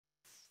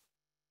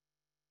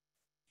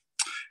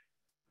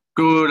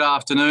Good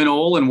afternoon,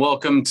 all, and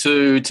welcome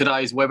to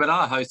today's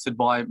webinar hosted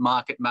by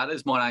Market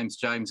Matters. My name's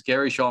James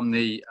Gerrish. I'm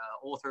the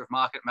author of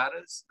Market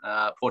Matters,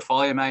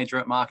 portfolio manager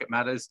at Market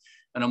Matters,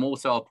 and I'm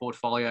also a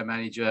portfolio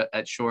manager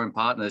at Soaring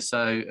Partners.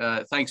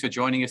 So thanks for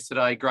joining us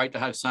today. Great to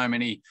have so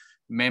many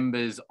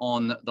members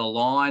on the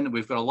line.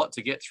 We've got a lot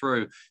to get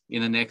through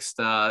in the next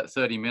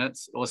 30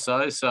 minutes or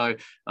so. So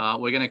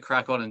we're going to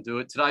crack on and do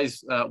it.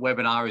 Today's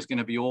webinar is going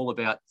to be all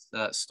about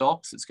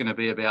stocks. It's going to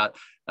be about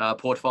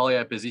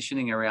portfolio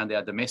positioning around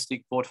our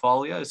domestic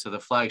portfolio, so the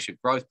flagship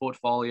growth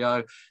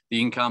portfolio,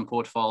 the income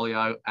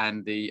portfolio,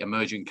 and the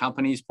emerging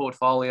companies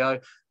portfolio.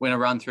 We're going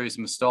to run through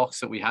some stocks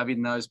that we have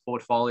in those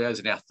portfolios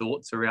and our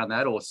thoughts around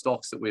that, or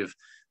stocks that we've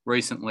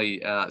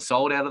recently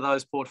sold out of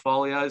those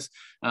portfolios.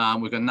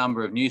 We've got a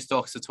number of new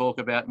stocks to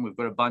talk about, and we've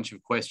got a bunch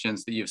of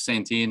questions that you've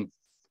sent in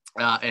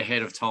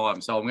ahead of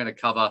time. So I'm going to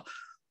cover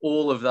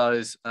all of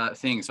those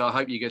things. So I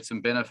hope you get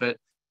some benefit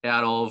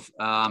out of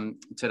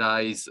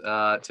today's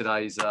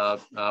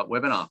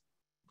webinar.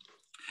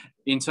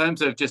 In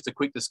terms of just a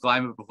quick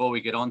disclaimer before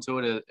we get onto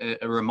it,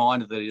 a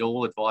reminder that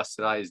all advice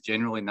today is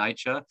general in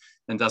nature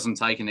and doesn't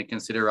take into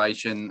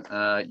consideration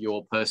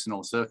your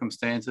personal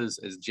circumstances,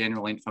 as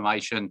general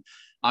information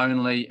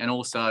only. And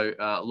also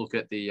look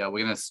at the,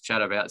 we're going to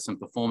chat about some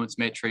performance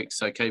metrics.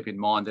 So keep in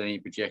mind any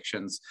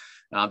projections.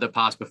 The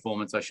past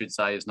performance, I should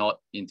say, is not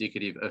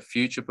indicative of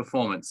future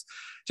performance.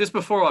 Just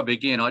before I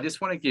begin, I just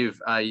want to give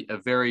a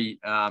very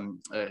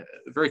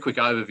quick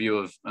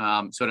overview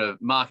of sort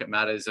of Market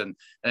Matters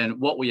and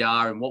what we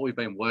are and what we've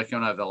been working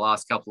on over the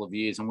last couple of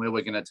years and where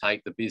we're going to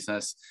take the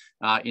business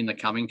in the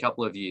coming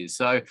couple of years.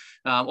 So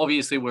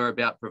obviously, we're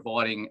about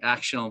providing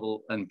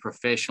actionable and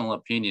professional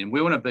opinion.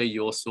 We want to be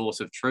your source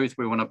of truth.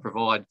 We want to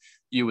provide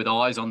you with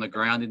eyes on the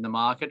ground in the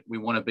market. We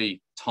want to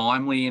be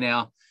timely in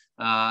our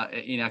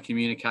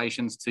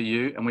communications to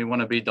you, and we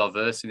want to be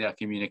diverse in our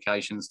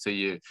communications to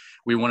you.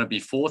 We want to be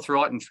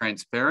forthright and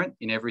transparent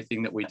in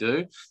everything that we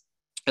do.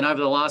 And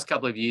over the last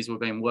couple of years, we've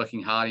been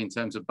working hard in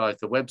terms of both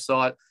the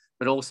website,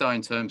 but also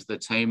in terms of the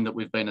team that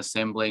we've been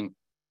assembling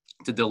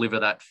to deliver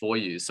that for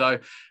you. So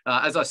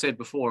as I said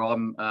before,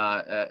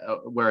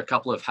 wear a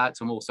couple of hats.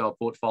 I'm also a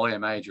portfolio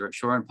manager at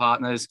Soaring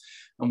Partners.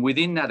 And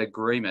within that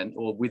agreement,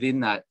 or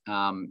within that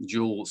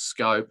dual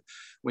scope,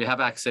 we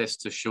have access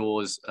to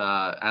Shaw's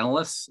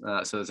analysts.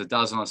 So there's a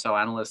dozen or so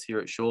analysts here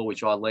at Shaw,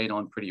 which I lean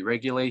on pretty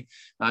regularly.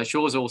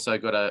 Shaw's also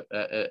got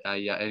an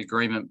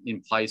agreement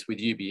in place with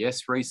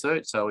UBS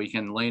Research, so we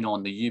can lean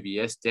on the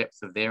UBS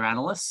depth of their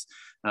analysts.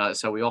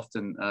 So we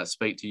often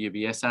speak to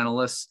UBS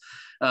analysts.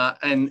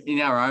 And in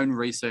our own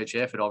research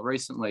effort,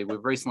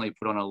 we've recently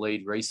put on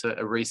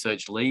a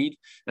research lead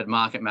at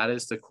Market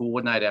Matters to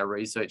coordinate our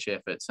research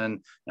efforts. And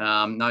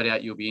no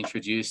doubt you'll be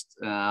introduced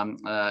to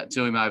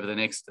him over the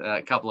next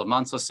couple of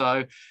months or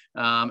so.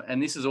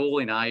 And this is all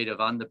in aid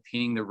of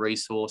underpinning the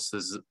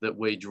resources that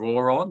we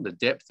draw on, the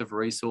depth of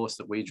resource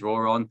that we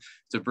draw on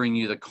to bring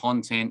you the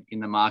content in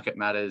the Market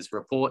Matters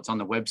reports on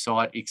the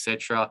website,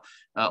 etc.,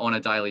 on a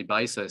daily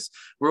basis.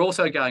 We're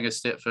also going a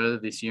step further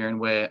this year, and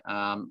we're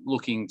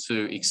looking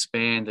to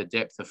expand the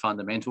depth of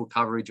fundamental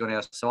coverage on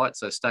our site.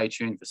 So stay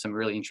tuned for some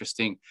really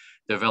interesting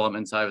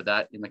developments over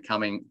that in the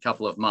coming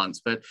couple of months.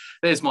 But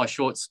there's my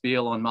short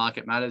spiel on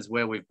Market Matters,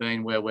 where we've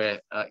been, where we're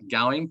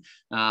going.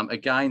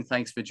 Again,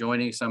 thanks for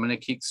joining. So I'm going to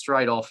kick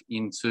straight off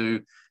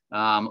into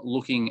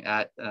looking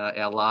at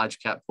our large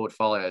cap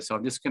portfolio. So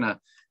I'm just going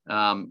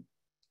to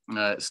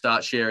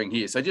start sharing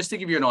here. So just to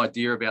give you an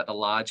idea about the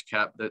large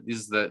cap, that this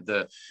is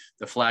the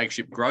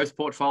flagship growth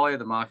portfolio,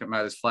 the Market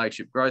Matters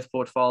flagship growth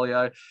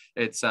portfolio.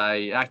 It's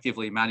a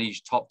actively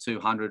managed top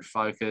 200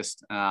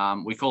 focused.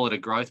 We call it a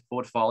growth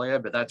portfolio,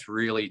 but that's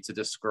really to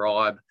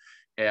describe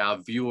our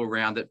view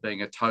around it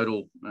being a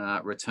total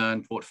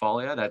return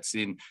portfolio. That's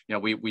in,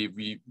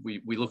 we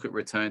look at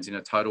returns in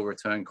a total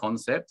return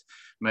concept,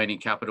 meaning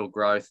capital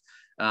growth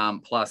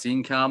plus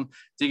income.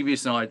 To give you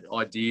some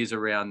ideas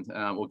around,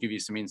 or give you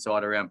some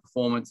insight around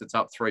performance, it's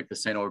up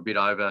 3% or a bit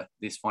over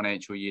this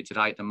financial year to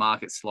date. The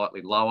market's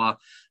slightly lower.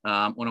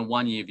 On a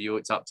one-year view,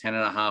 it's up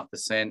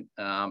 10.5%,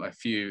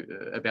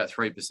 about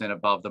 3%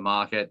 above the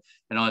market.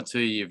 And on a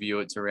two-year view,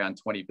 it's around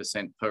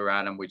 20% per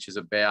annum, which is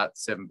about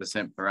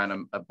 7% per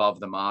annum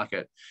above the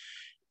market.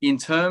 In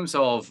terms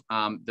of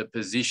the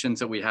positions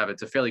that we have,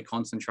 it's a fairly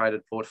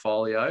concentrated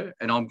portfolio,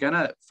 and I'm going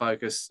to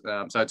focus,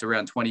 so it's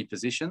around 20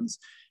 positions.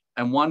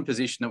 And one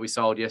position that we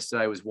sold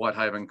yesterday was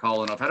Whitehaven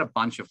Coal, and I've had a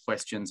bunch of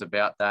questions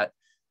about that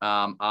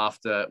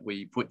after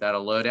we put that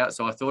alert out.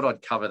 So I thought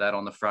I'd cover that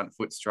on the front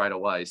foot straight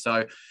away.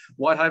 So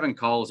Whitehaven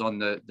Coal's on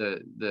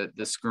the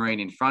screen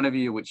in front of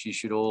you, which you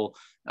should all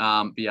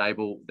be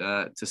able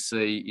to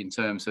see in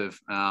terms of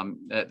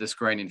the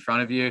screen in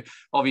front of you.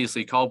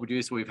 Obviously, coal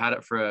producer, we've had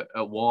it for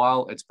a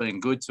while. It's been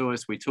good to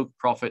us. We took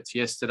profits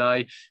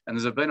yesterday, and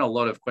there's been a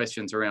lot of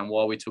questions around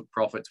why we took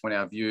profits when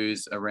our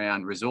views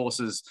around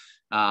resources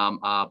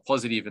are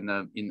positive in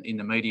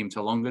the medium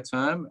to longer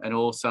term, and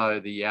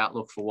also the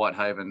outlook for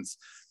Whitehaven's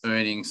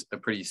earnings are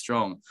pretty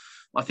strong.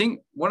 I think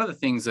one of the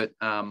things that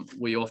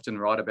we often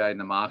write about in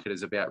the market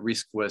is about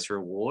risk versus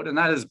reward. And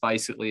that is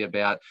basically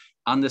about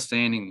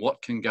understanding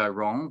what can go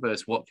wrong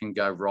versus what can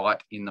go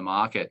right in the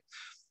market.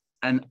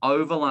 And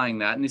overlaying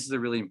that, and this is a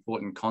really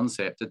important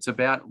concept, it's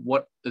about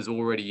what is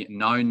already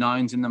known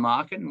knowns in the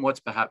market and what's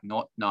perhaps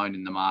not known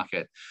in the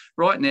market.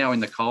 Right now in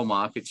the coal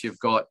markets, you've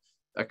got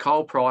a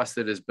coal price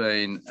that has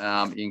been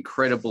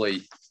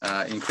incredibly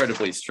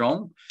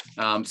strong.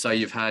 So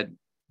you've had,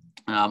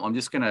 I'm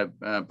just going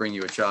to bring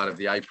you a chart of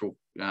the April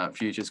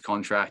futures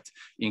contract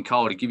in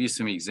coal to give you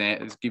some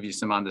examples, give you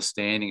some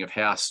understanding of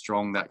how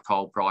strong that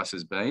coal price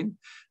has been.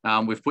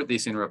 We've put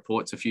this in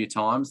reports a few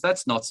times.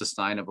 That's not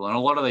sustainable. And a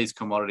lot of these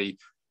commodity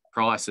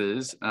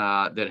prices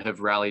that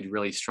have rallied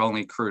really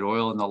strongly, crude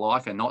oil and the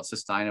like, are not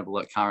sustainable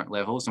at current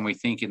levels. And we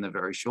think in the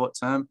very short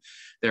term,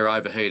 they're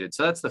overheated.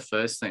 So that's the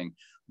first thing.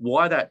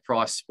 Why that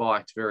price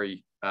spiked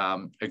very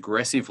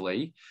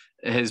aggressively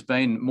has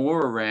been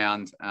more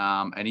around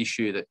an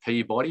issue that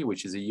Peabody,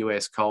 which is a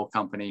US coal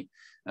company,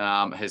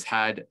 has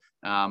had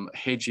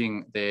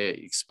hedging their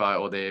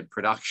their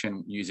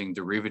production using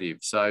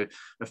derivatives. So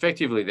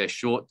effectively, they're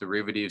short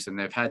derivatives and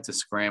they've had to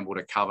scramble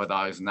to cover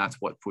those, and that's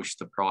what pushed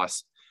the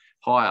price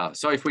higher.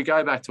 So if we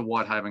go back to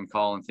Whitehaven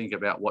Coal and think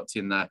about what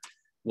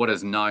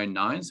is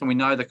known, so we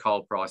know the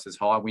coal price is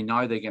high. We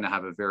know they're going to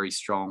have a very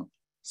strong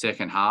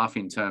second half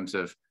in terms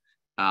of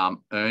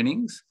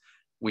earnings.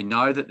 We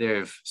know that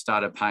they've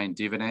started paying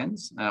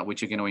dividends,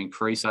 which are going to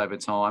increase over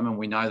time. And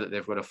we know that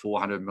they've got a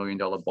 $400 million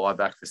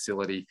buyback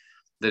facility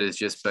that has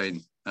just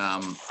been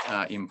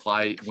in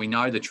play. We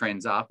know the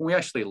trend's up, and we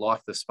actually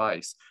like the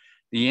space.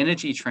 The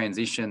energy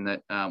transition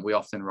that we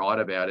often write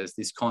about is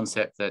this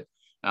concept that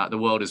the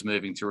world is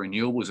moving to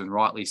renewables, and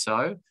rightly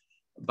so.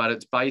 But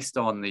it's based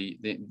on the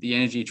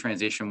energy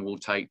transition will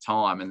take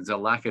time, and there's a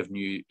lack of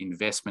new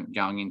investment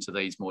going into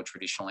these more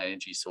traditional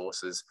energy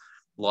sources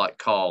like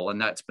coal, and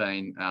that's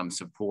been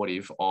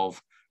supportive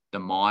of the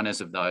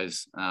miners of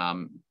those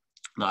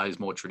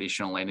more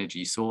traditional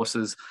energy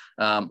sources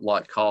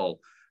like coal.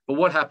 But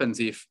what happens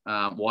if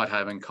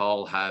Whitehaven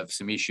Coal have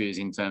some issues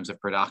in terms of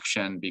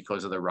production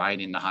because of the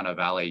rain in the Hunter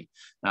Valley?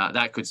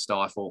 That could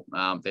stifle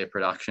their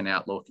production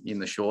outlook in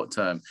the short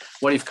term.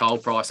 What if coal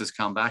prices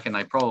come back? And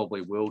they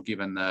probably will,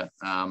 given the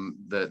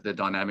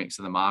dynamics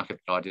of the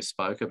market that I just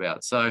spoke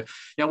about. So,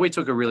 we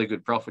took a really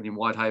good profit in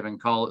Whitehaven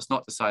Coal. It's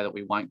not to say that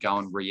we won't go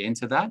and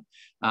re-enter that.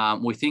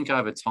 We think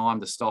over time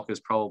the stock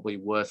is probably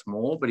worth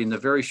more, but in the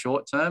very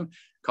short term,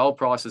 coal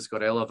prices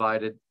got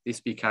elevated. This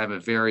became a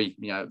very,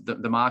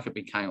 the market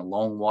became a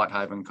long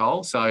Whitehaven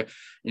Coal. So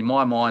in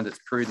my mind, it's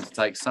prudent to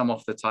take some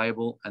off the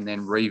table and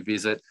then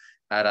revisit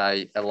at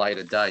a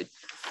later date.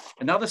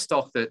 Another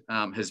stock that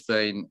has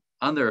been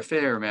under a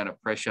fair amount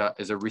of pressure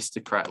is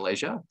Aristocrat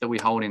Leisure that we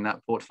hold in that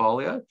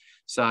portfolio.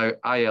 So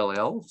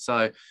ALL.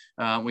 So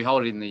we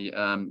hold it in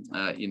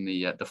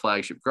the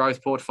flagship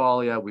growth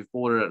portfolio. We've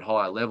bought it at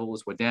higher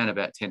levels. We're down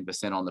about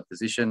 10% on the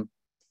position.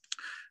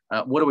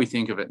 What do we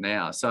think of it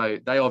now? So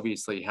they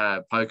obviously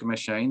have poker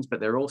machines, but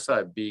they're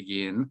also big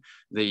in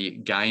the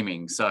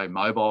gaming. So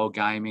mobile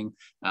gaming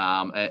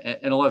and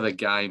a lot of the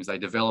games, they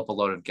develop a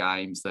lot of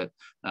games that,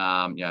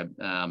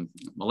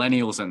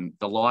 millennials and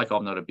the like.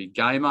 I'm not a big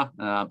gamer,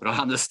 but I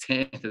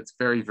understand it's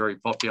very, very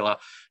popular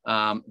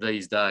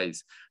these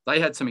days. They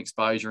had some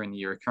exposure in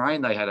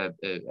Ukraine. They had a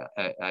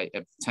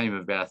team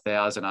of about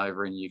 1,000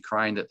 over in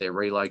Ukraine that they're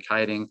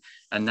relocating,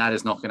 and that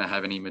is not going to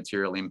have any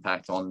material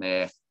impact on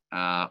their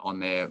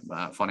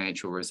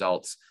financial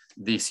results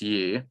this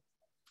year.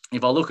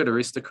 If I look at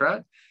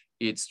Aristocrat,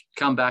 it's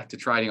come back to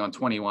trading on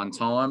 21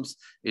 times.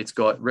 It's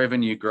got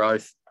revenue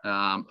growth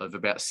of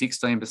about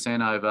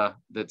 16% over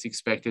that's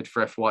expected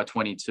for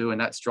FY22, and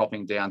that's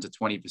dropping down to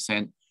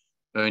 20%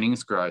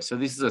 earnings growth. So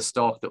this is a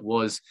stock that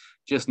was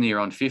just near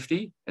on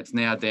 50. It's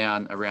now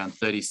down around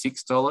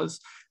 $36.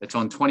 It's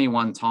on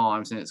 21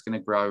 times, and it's going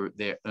to grow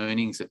their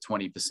earnings at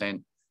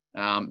 20%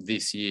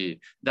 this year.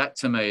 That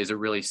to me is a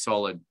really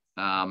solid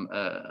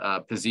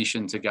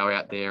position to go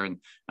out there and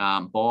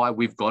buy.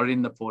 We've got it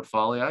in the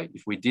portfolio.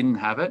 If we didn't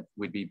have it,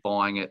 we'd be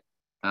buying it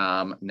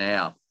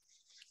now.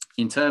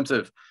 In terms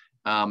of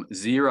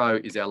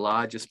Xero is our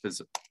largest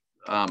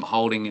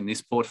holding in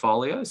this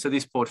portfolio. So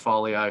this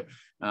portfolio,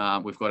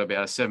 we've got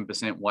about a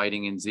 7%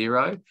 weighting in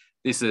Xero.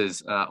 This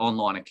is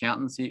online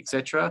accountancy,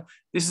 etc.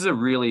 This is a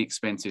really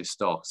expensive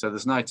stock. So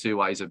there's no two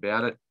ways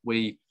about it.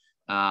 We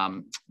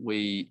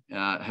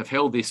have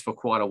held this for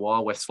quite a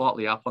while. We're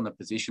slightly up on the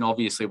position.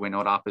 Obviously, we're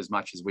not up as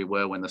much as we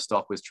were when the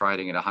stock was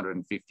trading at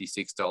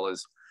 $156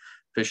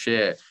 per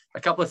share. A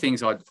couple of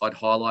things I'd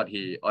highlight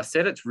here. I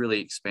said it's really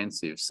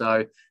expensive.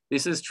 So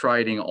this is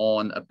trading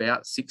on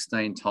about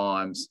 16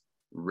 times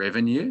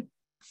revenue,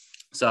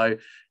 so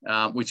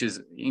which is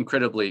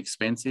incredibly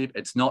expensive.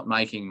 It's not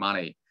making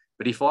money.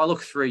 But if I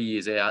look 3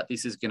 years out,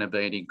 this is going to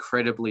be an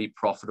incredibly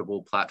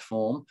profitable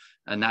platform.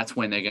 And that's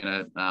when they're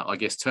going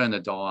to, turn the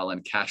dial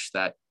and be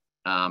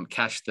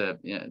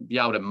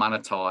able to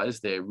monetize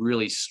their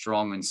really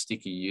strong and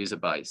sticky user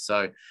base.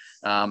 So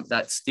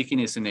that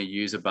stickiness in their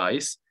user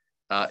base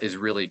is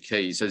really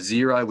key. So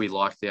Zero we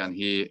like down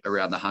here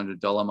around the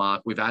 $100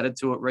 mark. We've added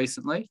to it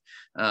recently,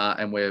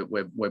 and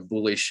we're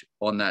bullish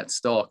on that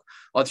stock.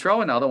 I'd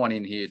throw another one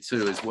in here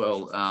too as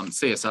well.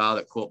 CSR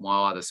that caught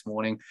my eye this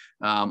morning.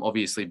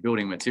 Obviously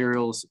building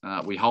materials.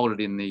 We hold it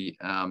in the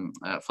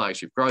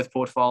flagship growth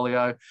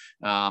portfolio.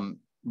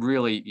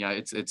 Really,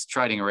 it's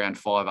trading around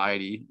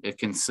 580. It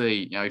can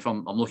see, if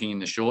I'm looking in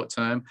the short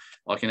term,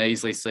 I can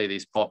easily see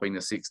this popping to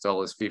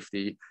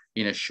 $6.50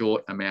 in a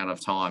short amount of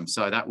time.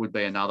 So that would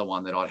be another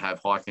one that I'd have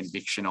high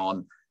conviction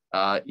on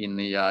in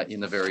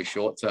the very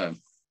short term.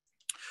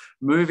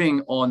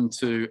 Moving on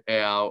to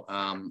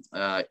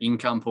our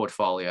income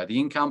portfolio. The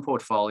income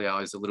portfolio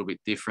is a little bit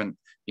different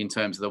in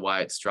terms of the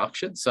way it's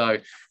structured. So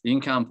the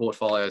income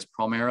portfolio is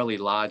primarily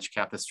large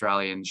cap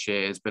Australian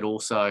shares, but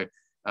also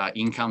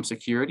income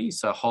securities,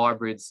 so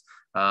hybrids,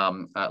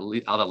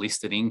 other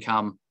listed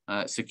income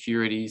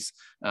securities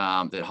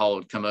that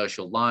hold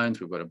commercial loans.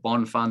 We've got a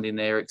bond fund in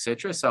there,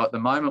 etc. So at the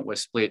moment, we're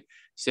split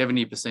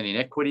 70% in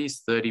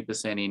equities,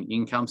 30% in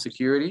income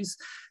securities.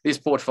 This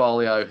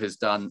portfolio has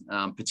done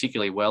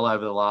particularly well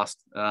over the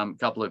last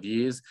couple of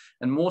years,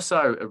 and more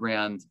so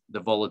around the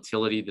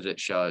volatility that it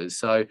shows.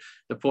 So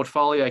the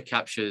portfolio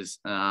captures,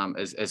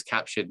 has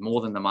captured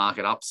more than the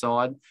market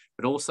upside,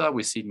 but also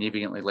with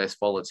significantly less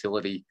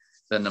volatility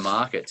than the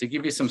market. To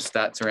give you some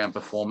stats around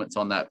performance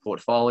on that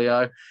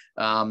portfolio,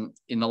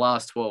 in the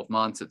last 12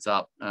 months, it's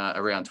up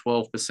around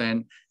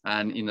 12%,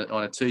 and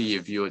on a 2-year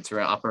view, it's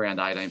up around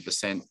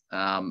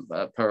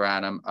 18% per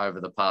annum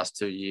over the past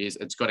 2 years.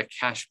 It's got a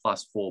cash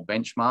 +4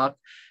 benchmark,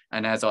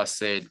 and as I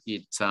said,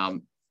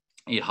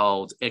 it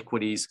holds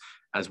equities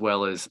as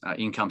well as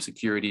income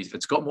securities.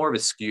 It's got more of a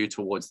skew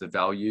towards the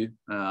value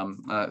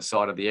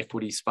side of the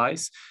equity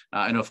space,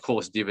 and of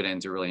course,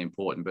 dividends are really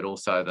important, but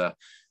also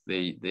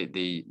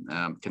the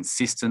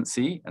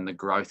consistency and the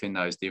growth in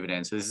those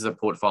dividends. So this is a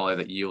portfolio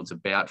that yields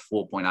about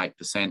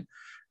 4.8%,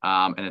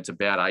 and it's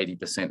about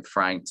 80%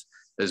 franked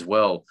as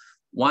well.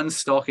 One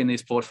stock in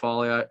this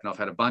portfolio, and I've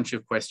had a bunch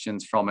of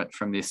questions from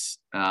this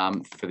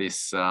for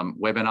this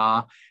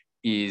webinar,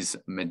 is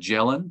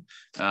Magellan.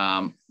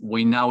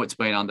 We know it's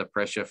been under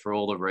pressure for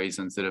all the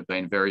reasons that have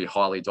been very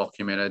highly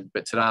documented,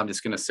 but today I'm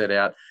just going to set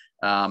out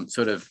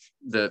sort of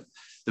the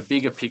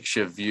bigger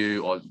picture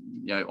view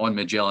on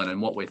Magellan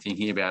and what we're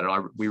thinking about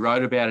it. We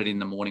wrote about it in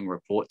the morning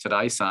report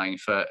today, saying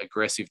for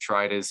aggressive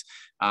traders,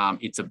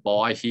 it's a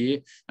buy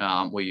here.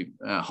 We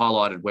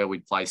highlighted where we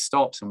place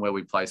stops and where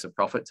we place a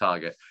profit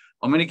target.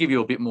 I'm going to give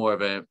you a bit more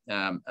of a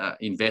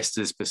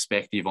investor's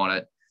perspective on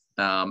it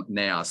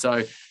now.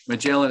 So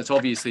Magellan, it's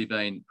obviously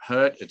been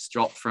hurt. It's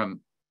dropped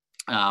from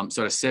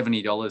sort of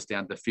 $70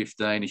 down to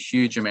 $15, a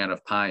huge amount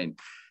of pain.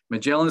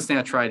 Magellan's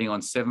now trading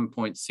on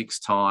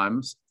 7.6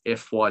 times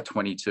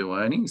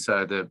FY22 earnings,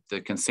 so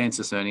the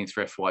consensus earnings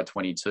for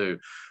FY22.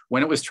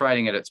 When it was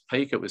trading at its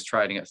peak, it was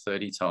trading at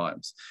 30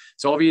 times.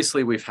 So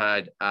obviously we've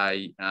had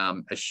a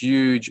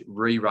huge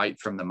re-rate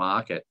from the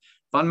market.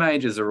 Fund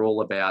managers are all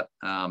about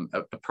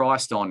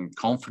priced on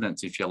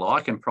confidence, if you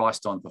like, and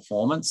priced on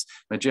performance.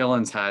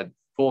 Magellan's had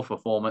poor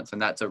performance,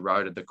 and that's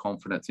eroded the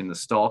confidence in the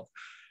stock.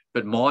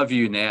 But my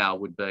view now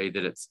would be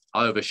that it's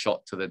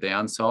overshot to the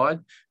downside,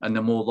 and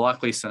the more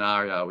likely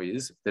scenario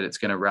is that it's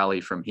going to rally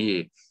from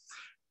here.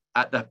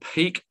 At the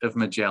peak of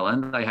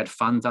Magellan, they had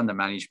funds under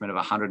management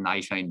of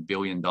 $118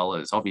 billion.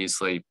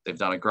 Obviously, they've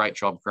done a great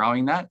job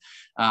growing that,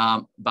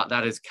 but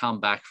that has come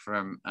back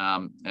from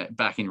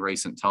back in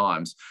recent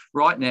times.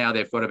 Right now,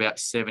 they've got about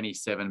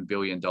 $77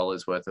 billion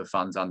worth of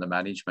funds under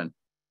management.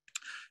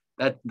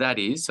 That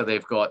is, so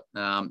they've got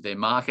their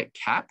market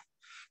cap.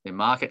 Their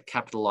market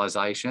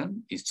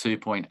capitalisation is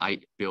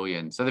 $2.8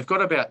 billion. So they've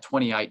got about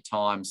 28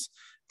 times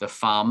the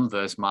FUM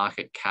versus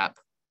market cap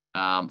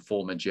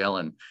for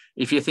Magellan.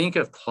 If you think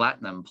of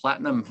Platinum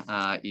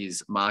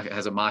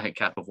has a market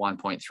cap of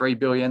 $1.3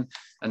 billion,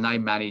 and they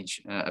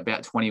manage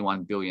about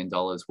 $21 billion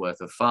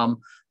worth of FUM.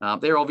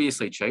 They're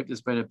obviously cheap.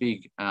 There's been a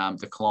big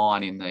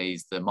decline in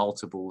the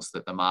multiples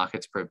that the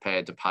market's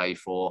prepared to pay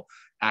for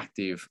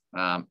active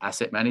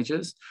asset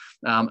managers,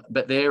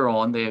 but their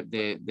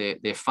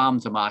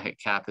FUM to market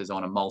cap is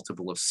on a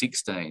multiple of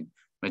 16.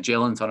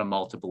 Magellan's on a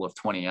multiple of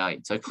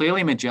 28. So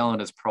clearly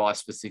Magellan is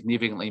priced for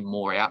significantly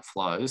more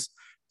outflows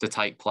to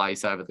take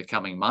place over the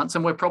coming months,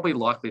 and we're probably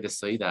likely to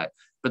see that,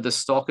 but the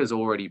stock is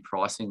already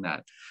pricing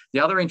that. The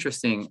other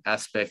interesting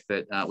aspect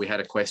that we had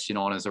a question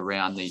on is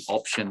around the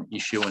option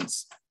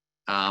issuance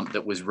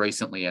that was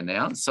recently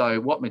announced. So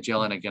what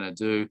Magellan are going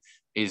to do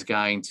is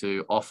going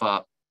to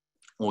offer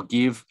or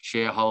give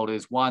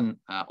shareholders one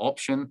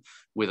option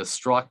with a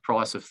strike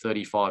price of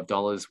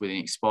 $35 with an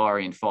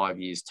expiry in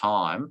 5 years'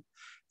 time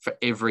for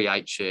every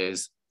 8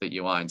 shares that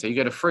you own. So you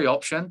get a free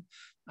option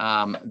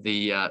for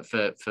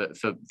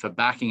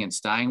backing and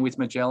staying with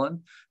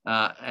Magellan,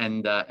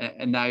 and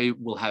they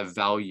will have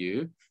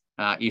value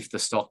if the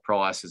stock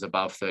price is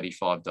above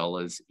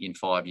 $35 in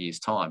 5 years'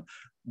 time.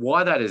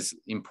 Why that is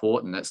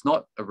important? It's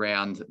not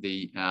around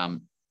the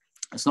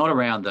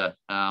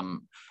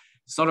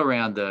it's not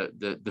around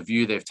the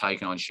view they've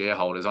taken on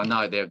shareholders. I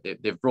know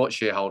they've brought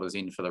shareholders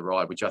in for the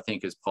ride, which I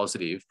think is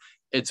positive.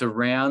 It's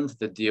around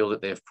the deal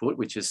that they've put,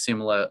 which is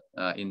similar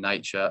in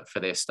nature for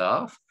their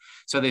staff.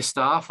 So their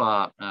staff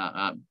are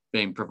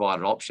being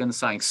provided options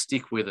saying,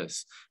 stick with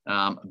us,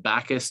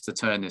 back us to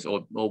turn this,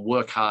 or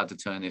work hard to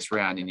turn this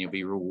around, and you'll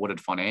be rewarded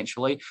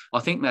financially. I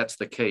think that's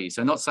the key.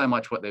 So not so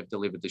much what they've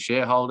delivered to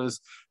shareholders,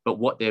 but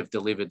what they've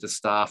delivered to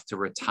staff to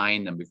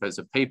retain them, because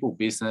a people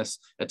business,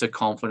 it's a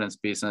confidence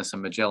business,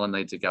 and Magellan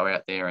need to go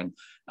out there and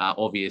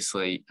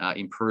obviously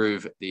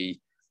improve the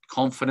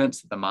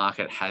confidence that the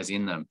market has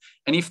in them.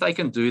 And if they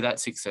can do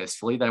that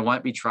successfully, they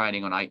won't be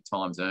trading on 8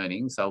 times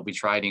earnings. They'll be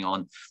trading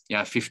on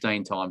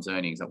 15 times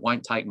earnings. It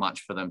won't take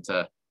much for them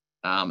to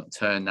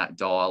turn that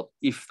dial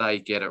if they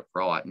get it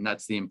right. And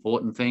that's the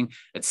important thing.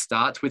 It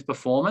starts with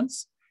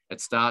performance. It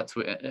starts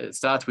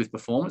with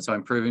performance, so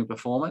improving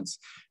performance.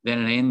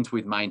 Then it ends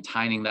with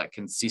maintaining that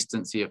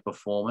consistency of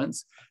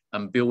performance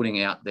and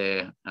building out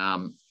the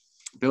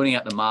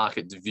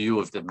market view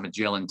of the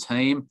Magellan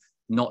team,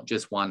 not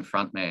just one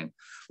front man.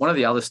 One of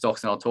the other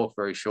stocks, and I'll talk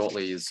very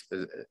shortly, is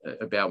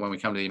about when we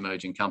come to the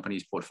emerging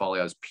companies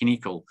portfolio, is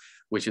Pinnacle,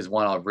 which is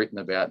one I've written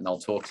about, and I'll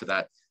talk to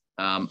that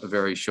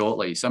very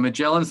shortly. So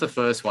Magellan's the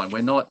first one.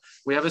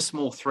 We have a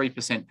small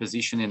 3%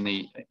 position in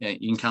the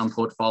income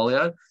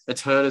portfolio.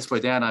 It's hurt us.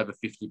 We're down over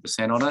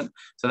 50% on it.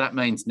 So that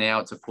means now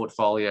it's a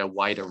portfolio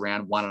weight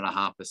around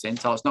 1.5%.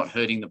 So it's not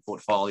hurting the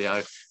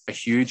portfolio a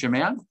huge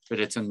amount,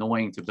 but it's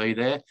annoying to be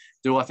there.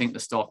 Do I think the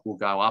stock will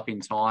go up in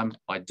time?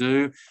 I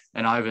do.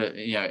 And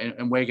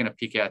and we're going to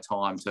pick our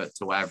time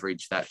to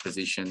average that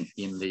position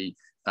in the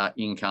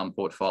income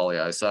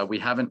portfolio. So we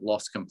haven't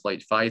lost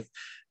complete faith.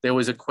 There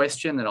was a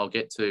question that I'll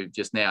get to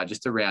just now,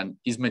 just around,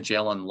 is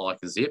Magellan like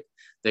a Zip?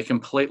 They're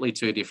completely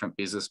two different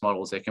business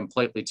models. They're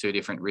completely two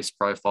different risk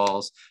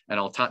profiles. And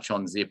I'll touch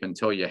on Zip and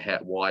tell you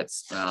why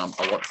it's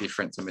a lot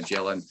different to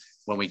Magellan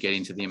when we get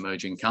into the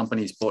emerging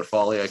companies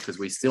portfolio, because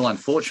we still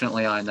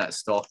unfortunately own that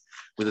stock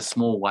with a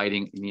small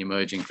weighting in the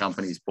emerging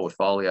companies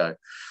portfolio.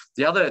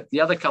 The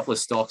other couple of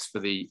stocks for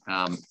the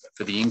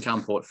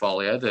income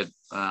portfolio that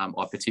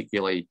I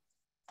particularly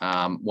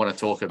want to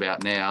talk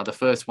about now. The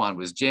first one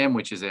was GEM,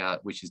 which is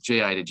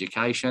G8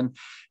 Education.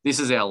 This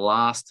is our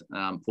last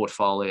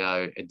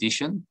portfolio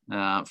addition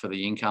for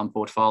the income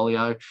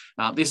portfolio.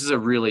 This is a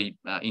really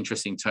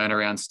interesting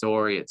turnaround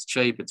story. It's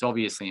cheap. It's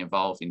obviously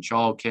involved in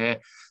childcare.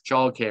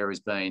 Childcare has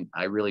been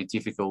a really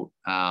difficult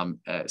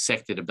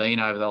sector to be in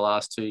over the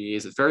last 2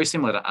 years. It's very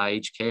similar to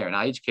aged care, and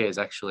aged care is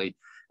actually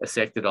a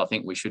sector that I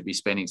think we should be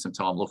spending some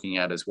time looking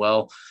at as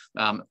well.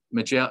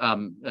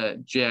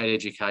 G8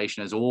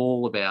 Education is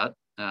all about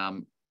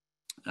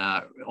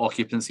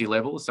occupancy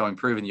levels, so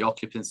improving the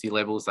occupancy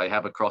levels they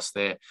have across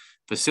their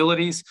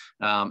facilities.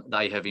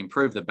 They have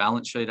improved the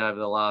balance sheet over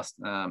the last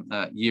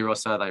year or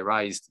so. They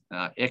raised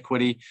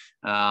equity,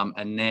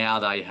 and now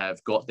they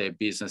have got their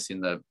business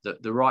in the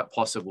right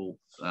possible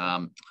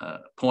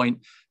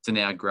point to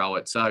now grow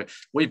it. So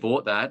we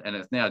bought that, and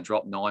it's now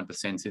dropped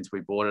 9% since we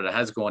bought it. It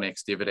has gone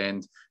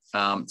ex-dividend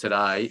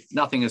today.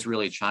 Nothing has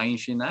really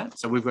changed in that.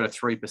 So we've got a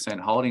 3%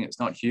 holding. It's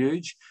not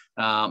huge,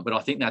 but I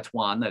think that's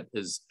one that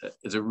is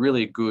a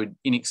really good,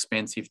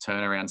 inexpensive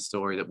turnaround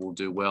story that will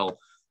do well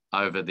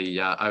over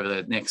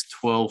the next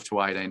 12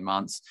 to 18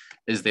 months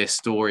as their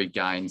story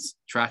gains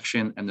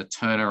traction and the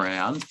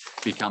turnaround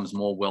becomes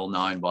more well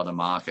known by the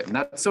market. And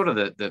that's sort of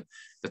the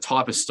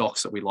type of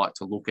stocks that we like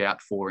to look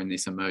out for in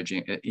this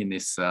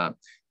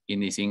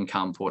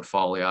income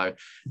portfolio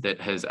that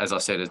has, as I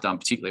said, has done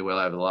particularly well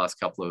over the last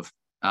couple of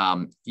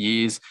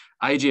years.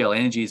 AGL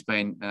Energy has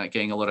been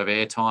getting a lot of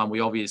airtime. We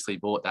obviously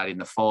bought that in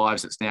the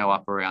 5s. It's now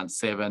up around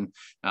 7.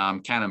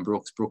 Cannon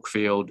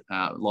Brookfield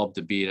lobbed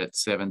a bid at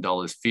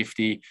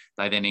 $7.50.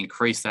 They then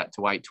increased that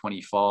to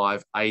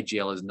 $8.25.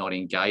 AGL is not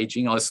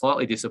engaging. I was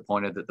slightly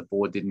disappointed that the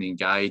board didn't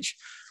engage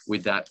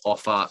with that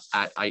offer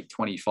at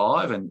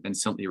 $8.25 and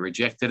simply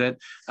rejected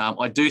it.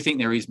 I do think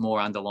there is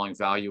more underlying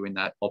value in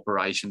that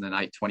operation than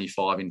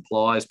 $8.25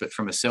 implies, but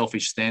from a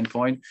selfish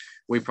standpoint,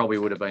 we probably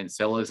would have been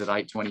sellers at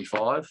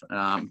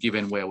 $8.25,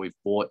 given where we've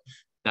bought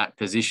that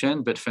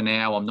position. But for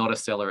now, I'm not a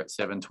seller at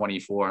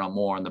 $7.24, and I'm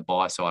more on the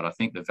buy side. I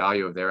think the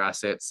value of their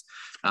assets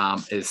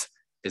is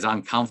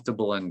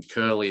uncomfortable and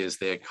curly as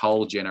their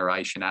coal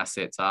generation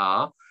assets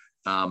are.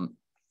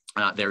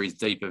 There is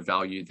deeper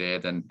value there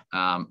than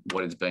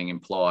what is being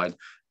implied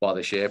by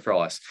the share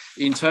price.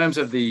 In terms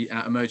of the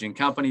emerging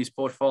companies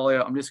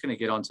portfolio, I'm just going to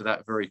get onto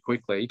that very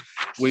quickly.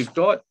 We've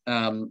got,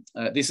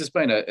 this has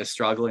been a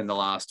struggle in the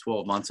last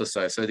 12 months or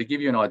so. So to give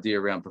you an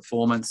idea around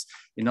performance,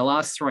 in the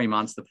last 3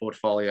 months, the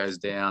portfolio is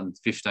down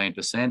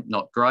 15%,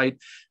 not great.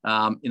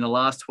 In the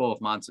last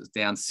 12 months, it's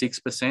down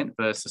 6%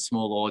 versus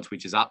Small Ords,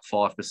 which is up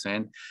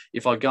 5%.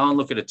 If I go and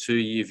look at a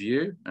 2-year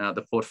view,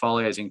 the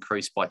portfolio has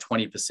increased by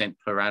 20%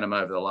 per annum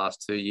over the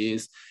last 2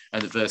 years,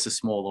 and versus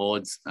Small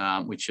Ords,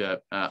 which are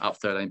up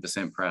 13%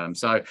 per annum.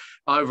 So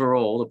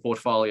overall, the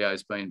portfolio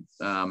has been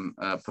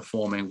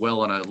performing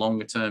well on a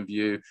longer term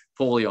view,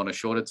 poorly on a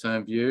shorter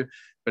term view.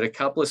 But a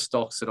couple of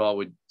stocks that I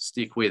would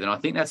stick with, and I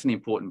think that's an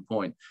important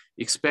point,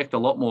 expect a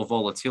lot more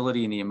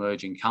volatility in the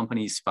emerging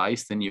companies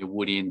space than you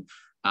would in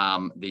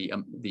the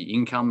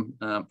income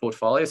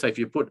portfolio. So if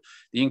you put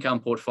the income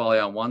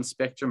portfolio on one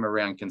spectrum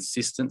around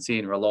consistency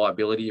and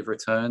reliability of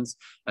returns,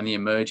 and the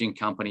emerging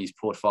companies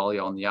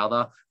portfolio on the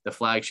other, the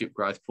flagship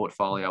growth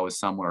portfolio is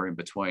somewhere in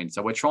between.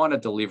 So we're trying to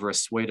deliver a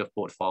suite of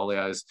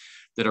portfolios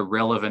that are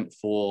relevant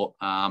for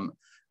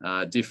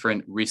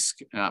different risk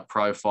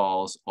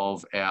profiles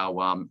of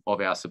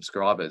our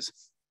subscribers.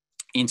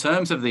 In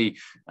terms of the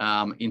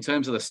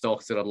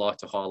stocks that I'd like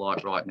to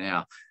highlight right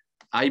now,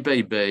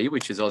 ABB,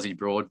 which is Aussie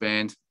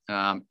Broadband,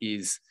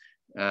 is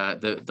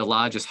the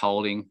largest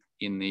holding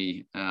in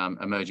the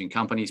emerging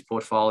companies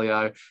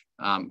portfolio.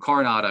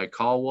 Coronado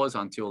Coal was,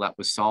 until that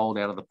was sold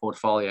out of the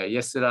portfolio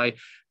yesterday.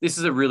 This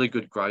is a really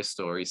good growth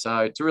story. So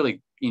it's a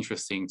really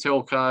interesting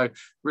telco,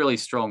 really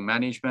strong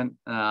management.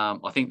 I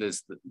think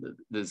there's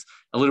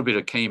a little bit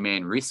of key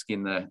man risk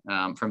in the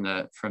from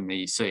the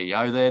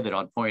CEO there that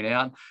I'd point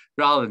out.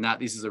 But other than that,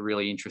 this is a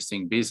really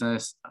interesting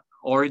business.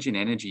 Origin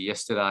Energy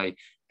yesterday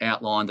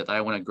outlined that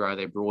they want to grow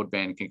their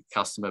broadband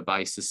customer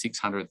base to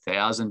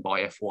 600,000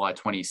 by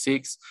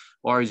FY26.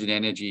 Origin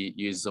Energy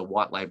uses a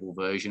white label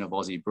version of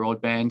Aussie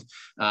Broadband.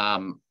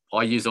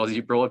 I use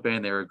Aussie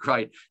Broadband.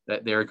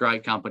 They're a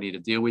great company to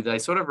deal with. They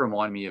sort of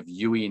remind me of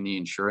Yui in the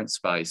insurance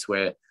space,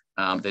 where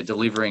they're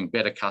delivering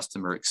better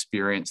customer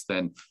experience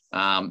than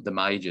the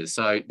majors.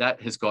 So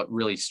that has got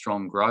really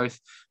strong growth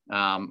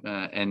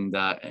and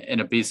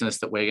a business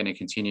that we're going to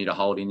continue to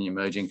hold in the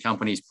emerging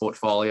companies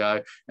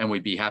portfolio, and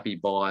we'd be happy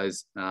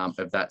buyers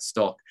of that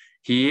stock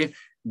here.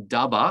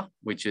 Dubber,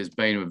 which has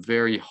been a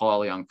very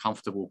highly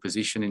uncomfortable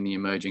position in the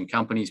emerging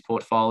companies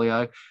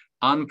portfolio,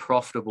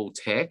 unprofitable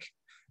tech,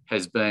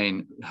 has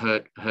been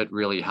hurt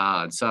really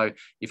hard. So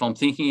if I'm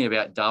thinking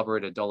about Dubber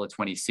at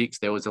 $1.26,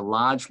 there was a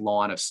large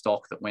line of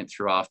stock that went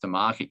through after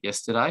market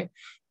yesterday.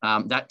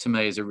 That to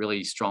me is a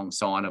really strong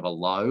sign of a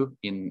low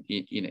in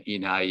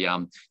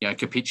a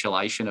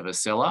capitulation of a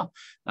seller.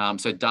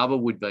 So Dubber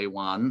would be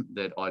one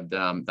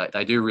that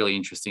they do really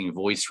interesting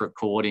voice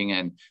recording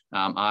and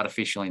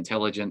artificial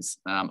intelligence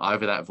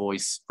over that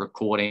voice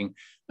recording.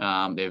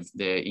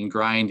 They're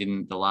ingrained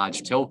in the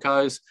large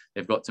telcos.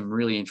 They've got some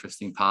really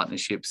interesting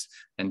partnerships,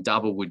 and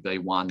Dubber would be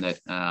one that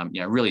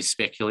really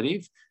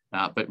speculative,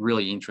 but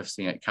really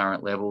interesting at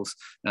current levels.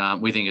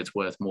 We think it's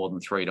worth more than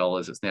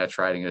 $3. It's now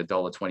trading at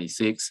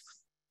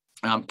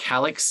 $1.26.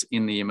 Calix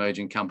in the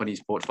emerging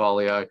companies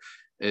portfolio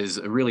is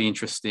a really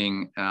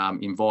interesting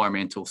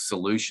environmental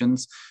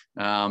solutions.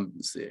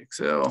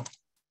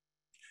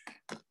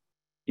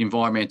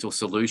 Environmental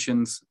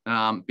solutions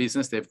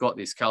business. They've got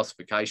this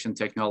calcification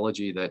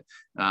technology that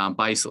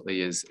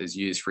basically is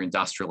used for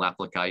industrial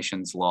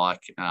applications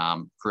like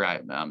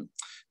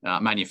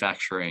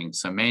manufacturing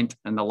cement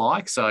and the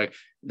like. So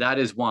that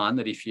is one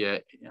that if you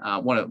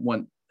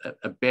want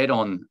a bet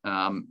on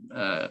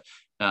a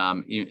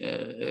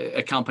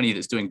company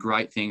that's doing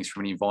great things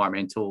from an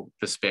environmental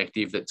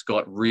perspective, that's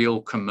got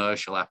real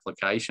commercial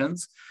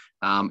applications,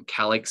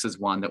 Calix is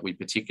one that we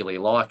particularly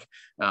like.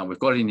 We've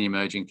got it in the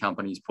emerging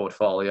companies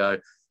portfolio,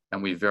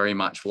 and we very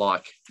much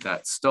like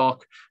that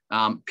stock.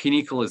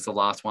 Pinnacle is the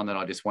last one that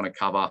I just want to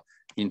cover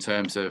in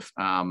terms of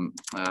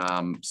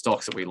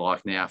stocks that we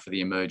like now for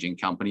the emerging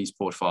companies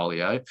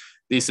portfolio.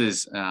 This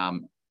is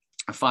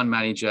a fund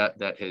manager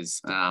that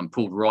has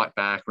pulled right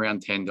back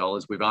around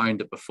 $10. We've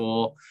owned it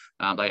before.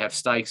 They have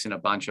stakes in a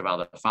bunch of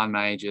other fund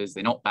managers.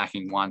 They're not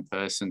backing one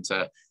person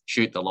to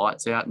shoot the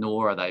lights out,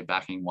 nor are they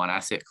backing one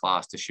asset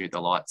class to shoot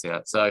the lights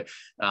out. So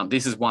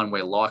this is one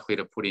we're likely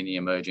to put in the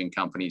emerging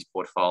companies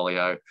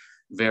portfolio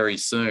very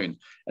soon.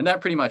 And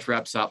that pretty much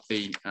wraps up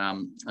the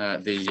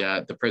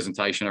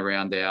presentation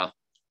around our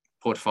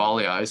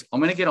portfolios. I'm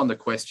going to get on the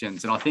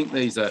questions, and I think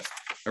these are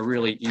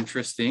really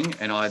interesting,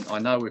 and I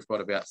know we've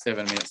got about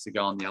 7 minutes to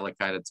go on the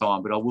allocated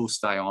time, but I will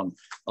stay on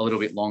a little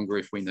bit longer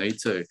if we need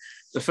to.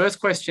 The first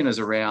question is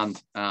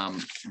around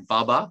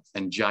Bubba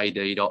and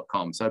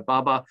JD.com. So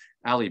Bubba,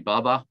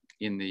 Alibaba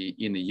in the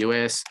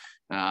US,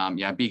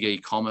 big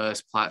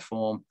e-commerce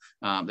platform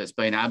that's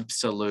been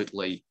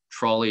absolutely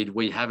trolleyed.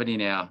 We have it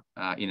in our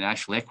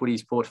international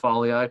equities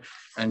portfolio.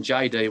 And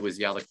JD was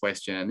the other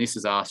question. And this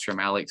is asked from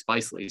Alex,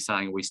 basically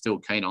saying, are we still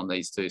keen on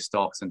these two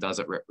stocks, and does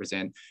it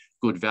represent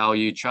good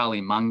value?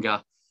 Charlie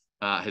Munger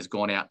has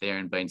gone out there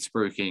and been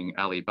spruiking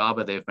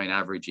Alibaba. They've been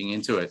averaging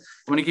into it.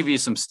 I'm going to give you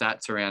some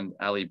stats around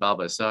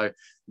Alibaba. So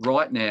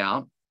right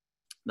now,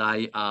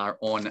 they are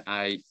on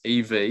a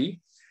EV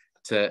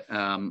to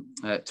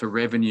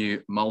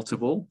revenue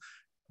multiple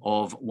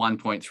of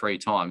 1.3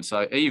 times. So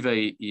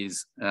EV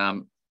is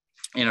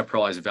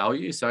enterprise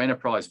value. So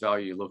enterprise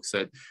value looks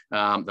at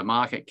the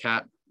market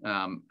cap,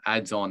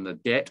 adds on the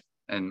debt,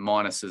 and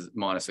minus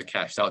the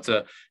cash. So it's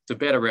a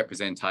better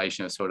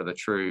representation of sort of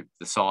the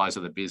size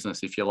of the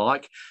business, if you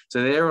like.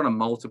 So they're on a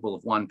multiple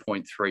of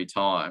 1.3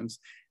 times.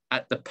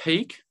 At the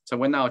peak, so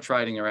when they were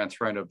trading around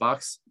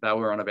 $300, they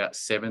were on about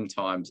 7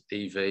 times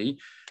EV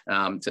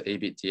to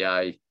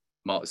EBITDA,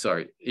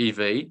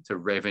 EV to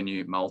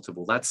revenue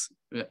multiple. That's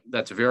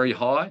that's very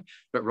high,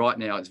 but right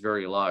now it's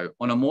very low.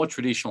 On a more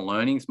traditional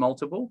earnings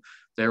multiple,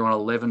 they're on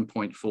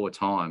 11.4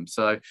 times.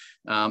 So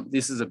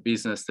this is a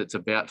business that's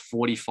about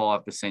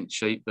 45%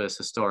 cheap versus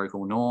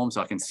historical norms.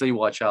 I can see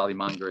why Charlie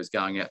Munger is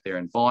going out there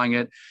and buying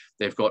it.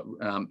 They've got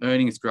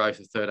earnings growth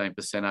of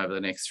 13% over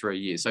the next 3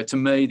 years. So to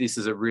me, this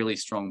is a really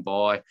strong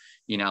buy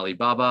in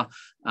Alibaba.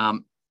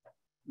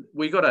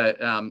 We got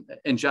and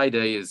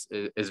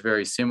JD is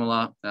very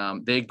similar.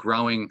 They're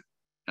growing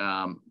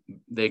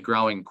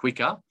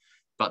quicker,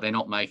 but they're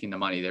not making the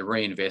money. They're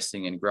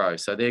reinvesting in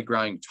growth. So they're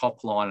growing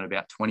top line at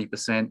about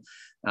 20%.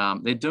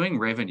 They're doing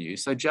revenue.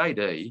 So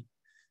JD,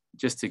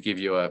 just to give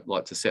you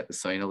to set the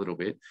scene a little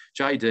bit,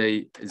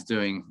 JD is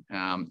doing,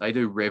 they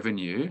do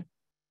revenue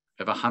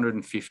of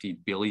 150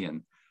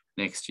 billion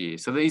next year.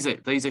 So these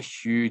are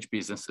huge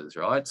businesses,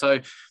 right? So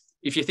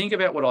if you think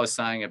about what I was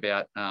saying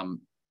about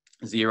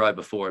Xero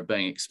before it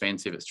being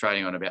expensive, it's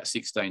trading on about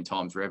 16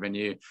 times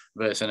revenue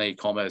versus an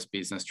e-commerce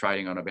business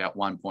trading on about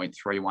 1.3,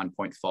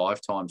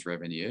 1.5 times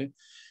revenue.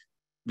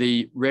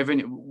 The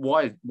revenue,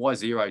 why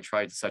Xero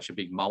trades such a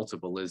big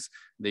multiple is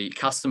the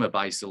customer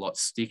base is a lot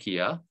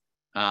stickier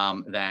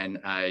than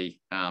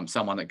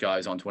someone that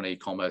goes onto an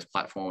e-commerce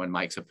platform and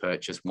makes a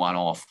purchase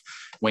one-off.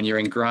 When you're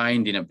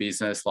ingrained in a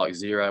business like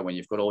Xero, when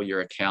you've got all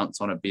your accounts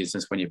on a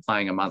business, when you're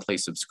paying a monthly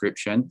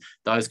subscription,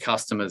 those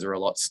customers are a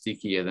lot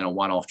stickier than a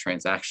one-off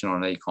transaction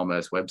on an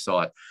e-commerce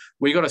website.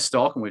 We got a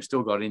stock, and we've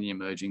still got in the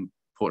emerging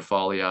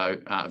portfolio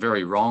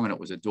very wrong, and it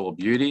was Adore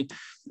Beauty.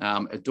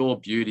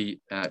 Adore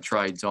Beauty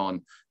trades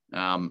on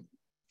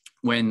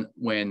when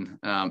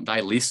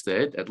they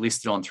listed, it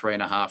listed on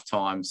 3.5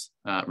 times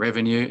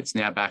revenue. It's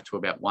now back to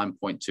about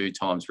 1.2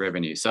 times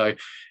revenue. So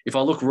if I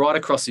look right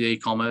across the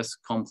e-commerce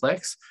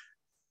complex,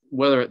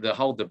 whether the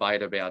whole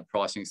debate about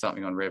pricing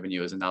something on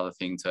revenue is another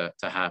thing to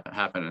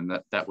happen, and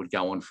that would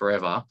go on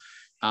forever.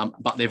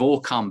 But they've all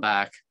come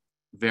back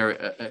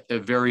a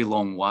very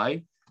long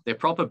way. They're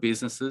proper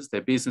businesses.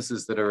 They're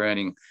businesses that are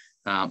earning,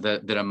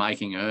 that are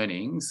making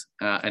earnings,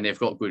 and they've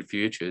got good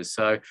futures.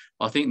 So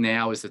I think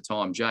now is the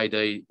time.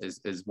 JD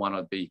is one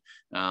I'd be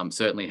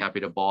certainly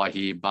happy to buy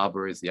here.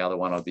 Bubba is the other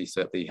one I'd be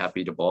certainly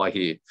happy to buy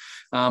here.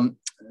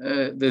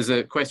 There's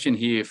a question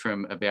here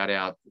about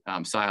our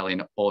sale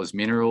in Oz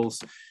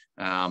Minerals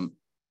from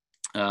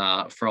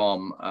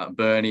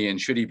Bernie,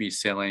 and should he be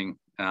selling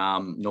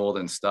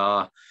Northern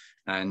Star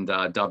and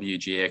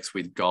WGX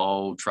with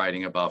gold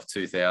trading above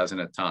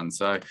 2,000 a tonne?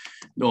 So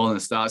Northern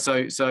Star.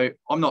 So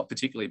I'm not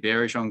particularly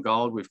bearish on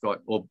gold. We've got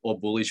or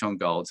bullish on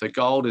gold. So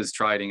gold is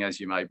trading, as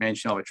you may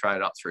mention, I've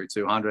traded up through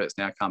 200. It's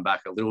now come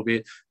back a little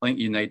bit. I think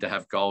you need to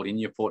have gold in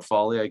your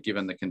portfolio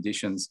given the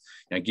conditions,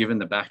 given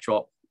the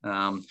backdrop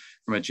from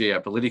a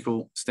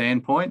geopolitical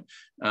standpoint.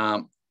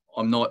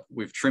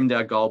 We've trimmed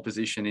our gold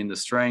position into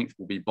strength.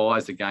 We'll be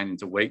buyers again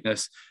into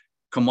weakness.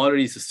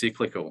 Commodities are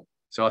cyclical.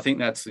 So I think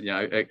that's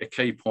a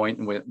key point,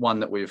 and one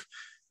that we've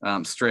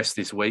stressed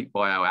this week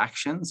by our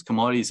actions.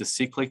 Commodities are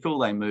cyclical;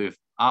 they move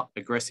up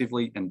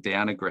aggressively and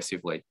down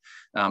aggressively.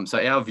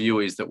 So our view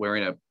is that we're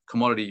in a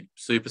commodity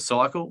super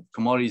cycle.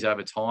 Commodities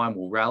over time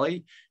will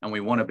rally, and we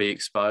want to be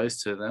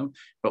exposed to them.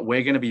 But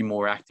we're going to be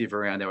more active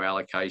around our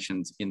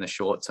allocations in the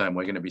short term.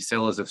 We're going to be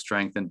sellers of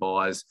strength and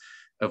buyers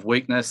of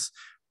weakness.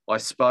 I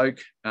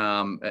spoke,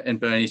 and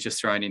Bernie's just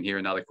thrown in here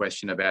another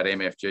question about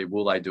MFG.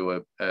 Will they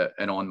do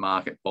an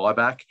on-market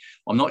buyback?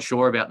 I'm not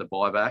sure about the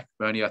buyback,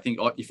 Bernie. I think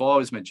if I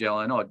was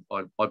Magellan,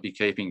 I'd be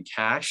keeping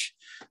cash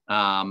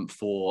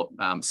for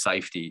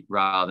safety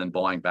rather than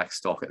buying back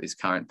stock at this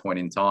current point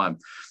in time.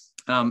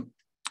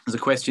 There's a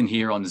question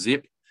here on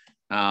Zip,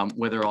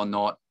 whether or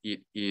not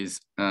it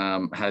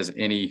has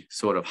any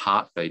sort of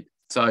heartbeat.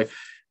 So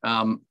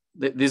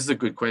this is a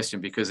good question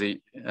because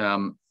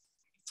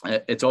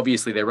it's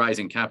obviously they're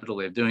raising capital.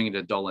 They're doing it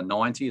at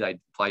 $1.90. They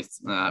placed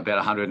about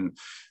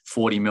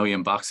 140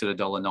 million bucks at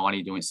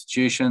 $1.90 to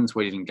institutions.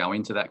 We didn't go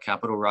into that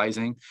capital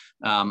raising.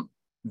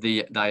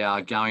 They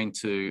are going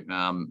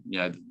to,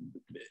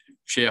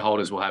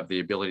 shareholders will have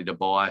the ability to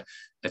buy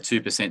a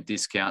 2%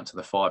 discount to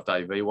the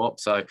 5-day VWAP.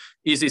 So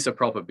is this a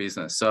proper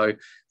business? So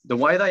the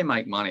way they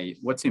make money,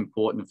 what's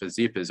important for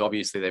Zip is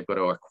obviously they've got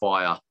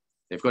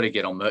to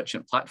get on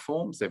merchant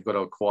platforms. They've got to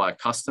acquire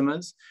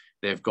customers.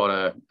 They've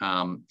got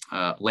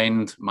to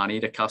lend money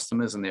to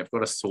customers, and they've got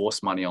to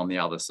source money on the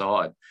other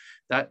side.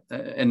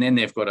 And then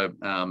they've got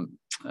to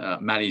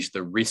manage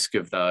the risk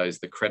of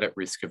the credit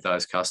risk of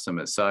those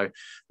customers. So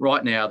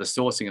right now, the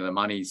sourcing of the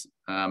money's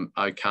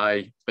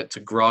okay, but to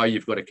grow,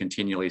 you've got to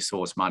continually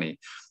source money.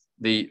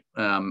 The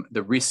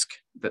risk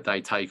that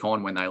they take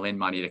on when they lend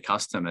money to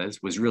customers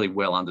was really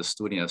well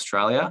understood in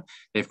Australia.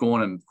 They've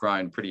gone and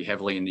grown pretty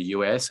heavily in the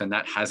US, and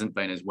that hasn't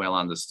been as well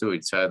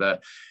understood. So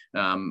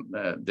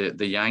the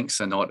Yanks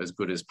are not as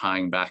good as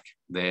paying back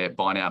their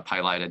buy now,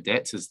 pay later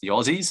debts as the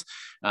Aussies,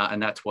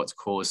 and that's what's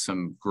caused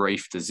some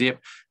grief to Zip.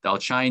 They'll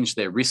change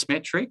their risk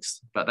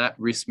metrics, but that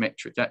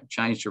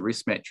change to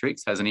risk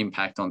metrics has an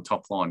impact on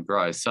top line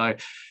growth. So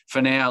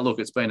for now, look,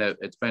 it's been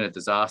a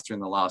disaster in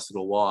the last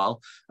little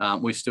while.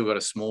 We've still got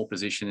a small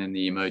position in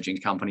the emerging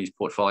companies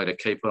portfolio to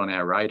keep it on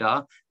our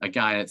radar.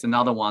 Again, it's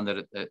another one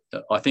that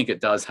I think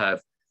it does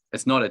have.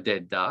 It's not a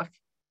dead duck.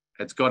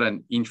 It's got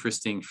an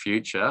interesting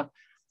future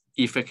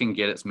if it can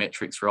get its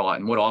metrics right.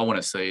 And what I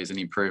want to see is an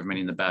improvement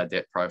in the bad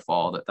debt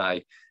profile that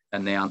they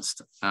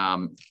announced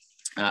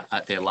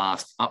at their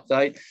last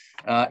update.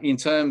 In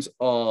terms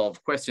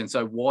of questions,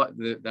 so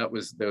there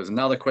was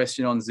another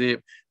question on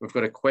Zip. We've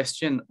got a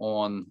question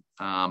on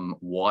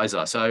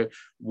Wiser. So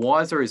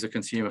Wiser is a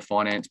consumer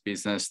finance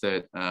business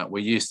that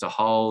we used to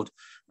hold.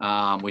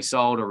 We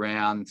sold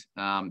around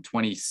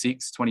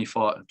 26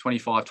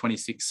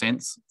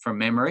 cents from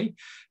memory.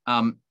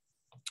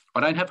 I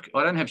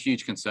don't have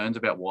huge concerns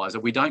about Wiser.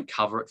 We don't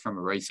cover it from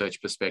a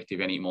research perspective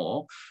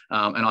anymore,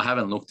 and I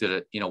haven't looked at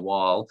it in a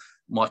while.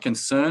 My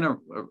concern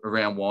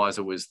around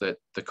Wiser was that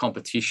the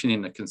competition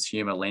in the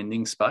consumer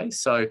lending space.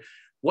 So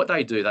what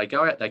they do, they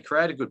go out, they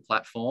create a good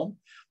platform,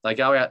 they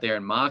go out there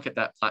and market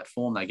that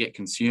platform, they get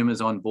consumers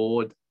on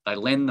board, they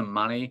lend them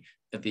money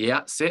at the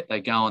outset,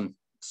 they go and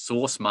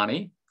source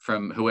money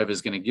from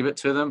whoever's going to give it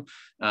to them,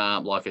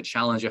 like a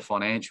Challenger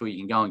Financial. You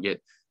can go and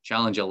get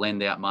Challenger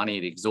lend out money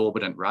at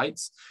exorbitant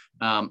rates.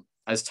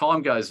 As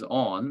time goes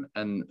on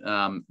and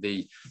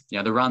the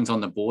runs on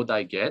the board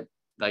they get,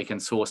 they can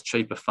source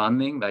cheaper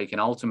funding. They can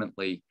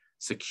ultimately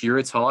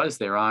securitize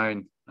their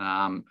own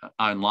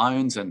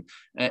loans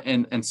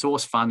and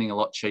source funding a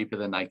lot cheaper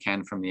than they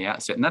can from the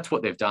outset. And that's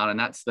what they've done. And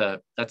that's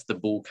the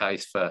bull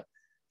case for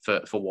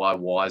why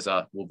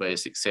Wiser will be a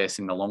success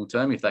in the long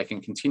term. If they can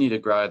continue to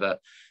grow the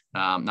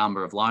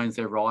number of loans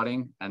they're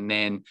writing and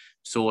then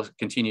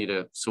continue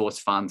to source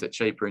funds at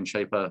cheaper and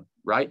cheaper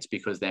rates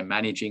because they're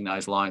managing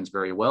those loans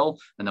very well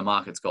and the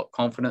market's got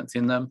confidence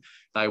in them,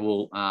 they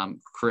will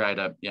create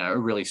a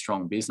really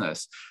strong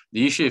business.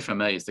 The issue for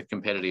me is the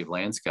competitive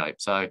landscape.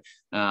 So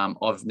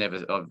I've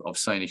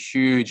seen a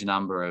huge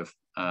number of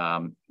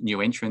new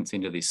entrants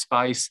into this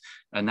space,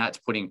 and that's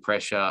putting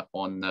pressure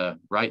on the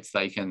rates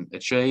they can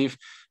achieve,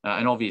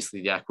 and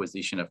obviously the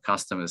acquisition of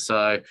customers.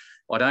 So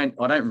I don't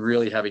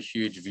really have a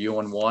huge view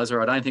on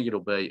Wiser. I don't think it'll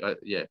be I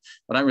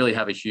don't really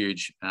have a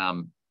huge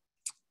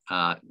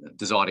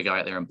desire to go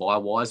out there and buy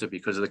Wiser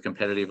because of the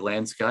competitive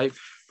landscape,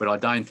 but I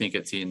don't think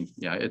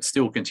it's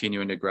still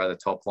continuing to grow the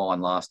top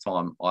line last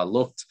time I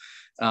looked.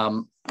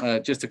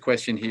 Just a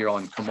question here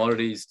on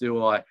commodities.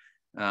 Do I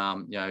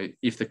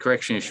if the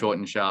correction is short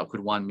and sharp, could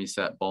one miss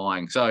that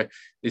buying? So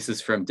this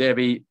is from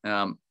Debbie.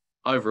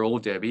 Overall,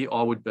 Debbie,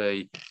 I would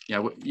be,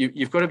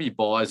 you've got to be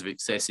buyers of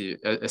excessive,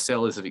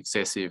 sellers of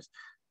excessive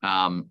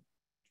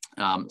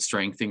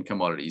strength in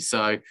commodities.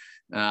 So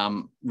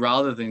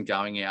rather than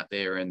going out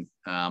there and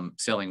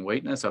selling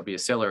weakness, I'd be a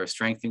seller of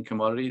strength in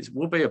commodities.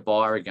 We'll be a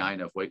buyer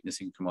again of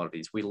weakness in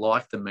commodities. We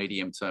like the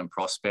medium-term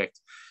prospect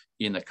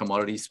in the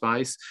commodity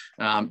space.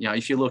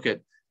 If you look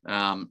at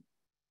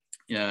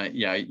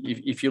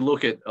if you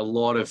look at a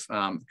lot of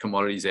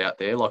commodities out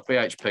there, like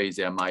BHP is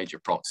our major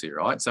proxy,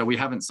 right? So we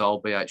haven't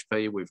sold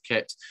BHP. We've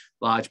kept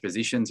large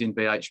positions in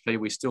BHP.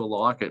 We still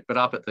like it. But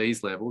up at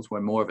these levels,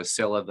 we're more of a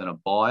seller than a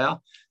buyer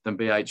than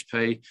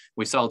BHP.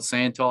 We sold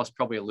Santos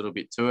probably a little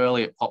bit too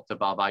early. It popped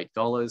above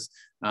 $8,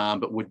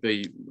 but would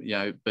be,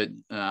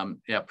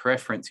 our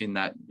preference in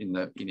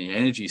the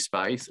energy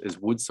space is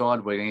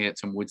Woodside. We're going to get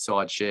some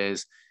Woodside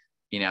shares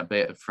in our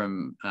bet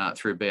through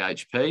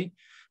BHP.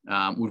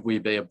 Would we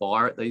be a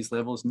buyer at these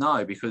levels?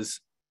 No,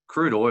 because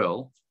crude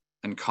oil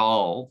and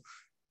coal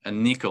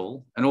and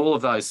nickel and all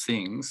of those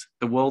things,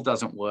 the world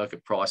doesn't work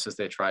at prices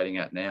they're trading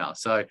at now.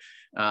 So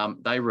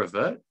they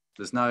revert.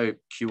 There's no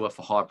cure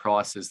for high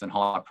prices than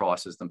high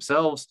prices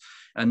themselves,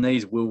 and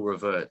these will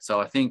revert.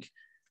 So I think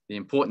the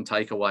important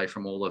takeaway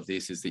from all of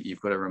this is that you've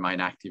got to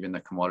remain active in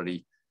the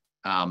commodity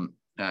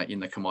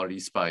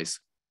space.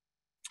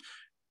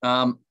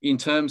 In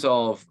terms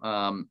of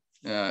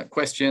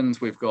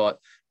questions, we've got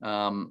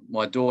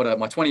my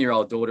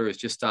 20-year-old daughter has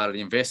just started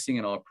investing,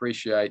 and I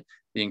appreciate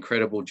the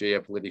incredible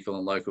geopolitical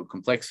and local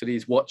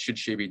complexities. What should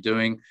she be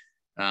doing?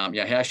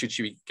 How should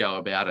she go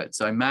about it?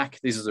 So, Mac,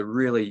 this is a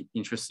really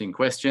interesting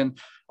question.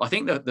 I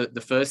think that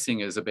the first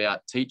thing is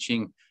about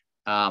teaching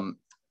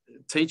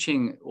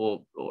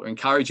or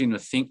encouraging to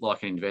think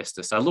like an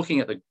investor. So looking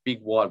at the big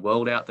wide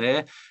world out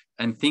there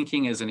and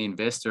thinking as an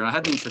investor. And I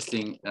had an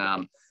interesting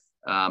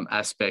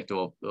aspect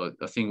or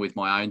a thing with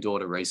my own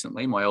daughter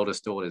recently. My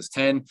eldest daughter's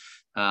 10.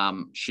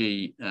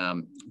 She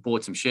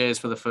bought some shares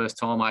for the first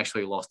time. I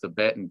actually lost a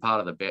bet, and part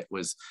of the bet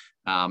was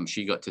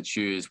she got to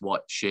choose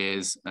what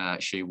shares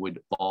she would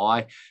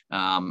buy.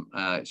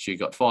 She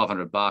got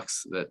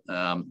 $500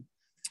 that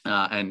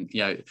and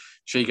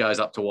she goes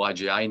up to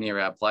YGA near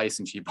our place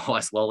and she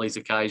buys lollies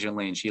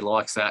occasionally and she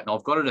likes that. And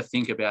I've got her to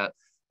think about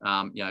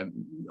IGA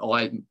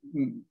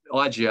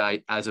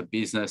as a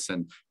business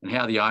and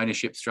how the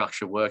ownership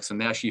structure works, and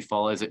now she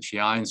follows it. She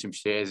owns some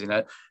shares in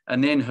it,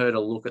 and then her to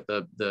look at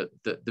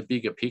the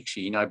bigger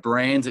picture,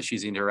 brands that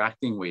she's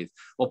interacting with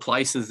or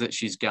places that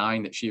she's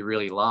going that she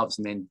really loves,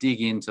 and then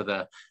dig into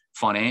the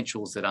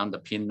financials that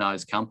underpin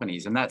those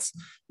companies. And that's,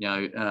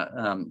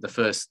 the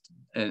first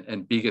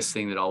and biggest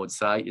thing that I would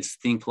say is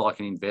think like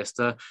an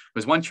investor.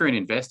 Because once you're an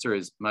investor,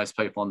 as most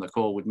people on the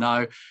call would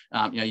know,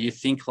 you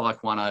think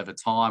like one over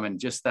time, and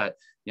just that,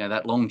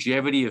 that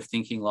longevity of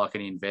thinking like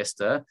an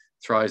investor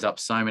throws up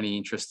so many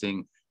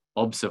interesting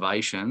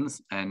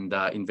observations and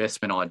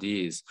investment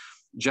ideas.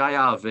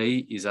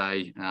 JRV is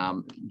a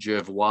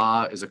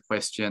Jervois is a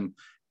question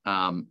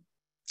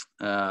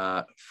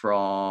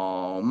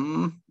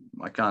from,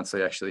 I can't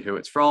see actually who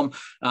it's from,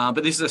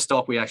 but this is a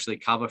stock we actually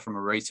cover from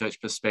a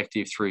research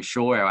perspective through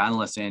Shaw. Our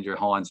analyst, Andrew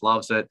Hines,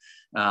 loves it.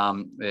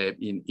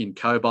 In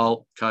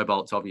cobalt.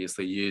 Cobalt's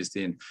obviously used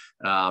in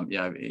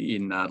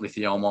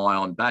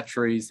lithium-ion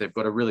batteries. They've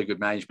got a really good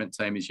management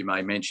team, as you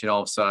may mention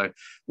of. So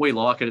we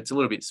like it. It's a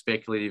little bit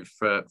speculative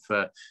for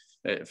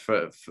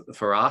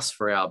us,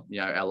 for our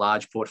our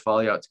large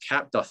portfolio. It's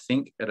capped, I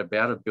think, at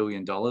about $1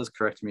 billion.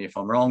 Correct me if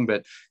I'm wrong,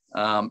 but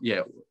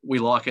we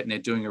like it, and they're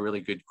doing a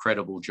really good,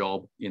 credible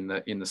job in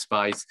the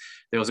space.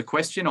 There was a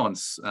question on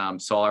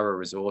Syra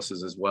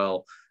Resources as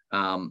well,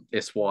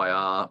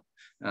 SYR.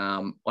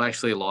 I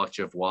actually like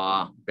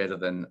Jervois better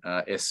than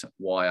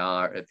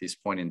SYR at this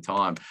point in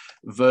time.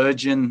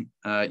 Virgin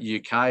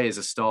UK is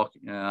a stock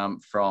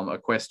from a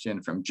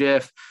question from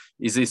Jeff.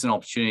 Is this an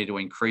opportunity to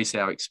increase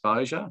our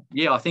exposure?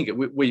 Yeah, I think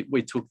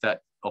we took that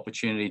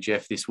opportunity,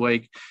 Jeff, this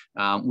week.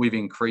 We've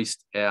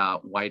increased our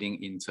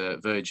weighting into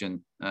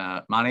Virgin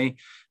Money.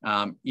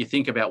 You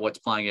think about what's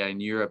playing out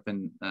in Europe,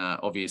 and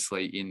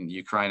obviously in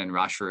Ukraine and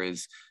Russia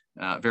is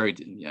very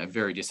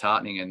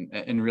disheartening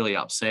and really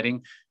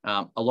upsetting.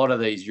 A lot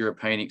of these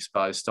European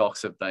exposed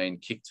stocks have been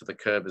kicked to the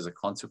curb as a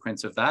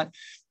consequence of that.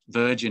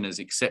 Virgin is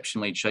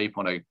exceptionally cheap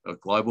on a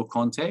global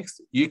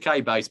context.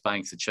 UK-based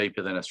banks are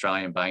cheaper than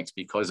Australian banks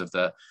because of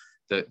the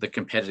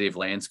competitive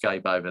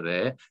landscape over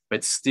there,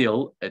 but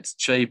still it's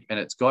cheap, and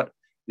it's got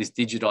this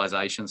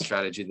digitization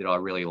strategy that I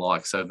really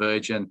like. So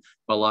Virgin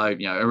below,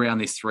 around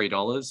this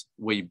 $3,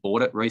 we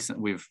bought it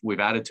recently. We've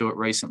added to it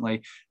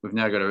recently. We've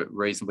now got a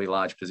reasonably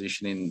large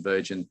position in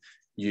Virgin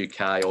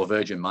UK, or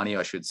Virgin Money,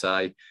 I should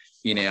say,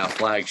 in our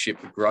flagship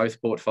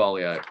growth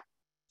portfolio.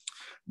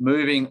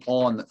 Moving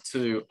on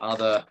to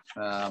other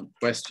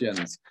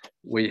questions,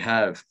 we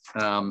have.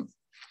 I'm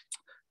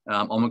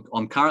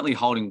currently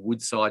holding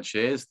Woodside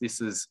shares.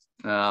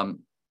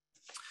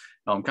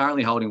 I'm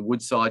currently holding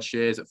Woodside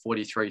shares at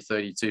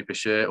 $43.32 per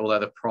share. Although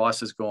the price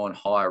has gone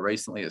higher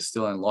recently, it's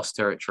still in loss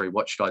territory.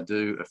 What should I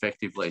do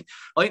effectively?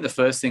 I think the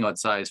first thing I'd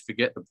say is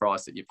forget the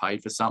price that you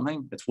paid for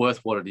something. It's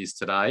worth what it is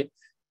today.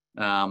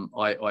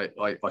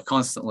 I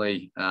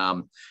constantly,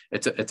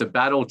 it's a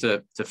battle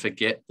to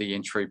forget the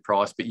entry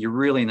price, but you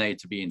really need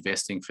to be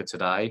investing for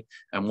today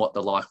and what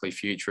the likely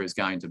future is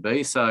going to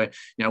be. So,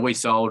 we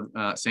sold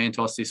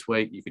Santos this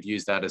week. You could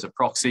use that as a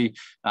proxy,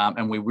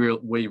 and we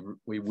will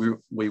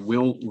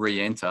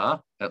re-enter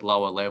at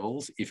lower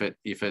levels if it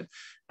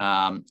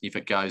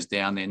goes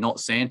down there. Not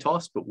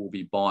Santos, but we'll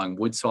be buying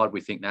Woodside.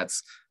 We think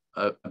that's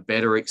a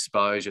better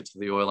exposure to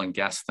the oil and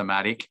gas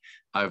thematic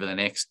over the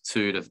next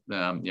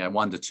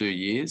 1 to 2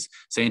 years.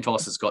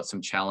 Santos has got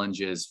some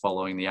challenges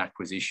following the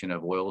acquisition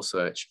of Oil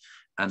Search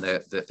and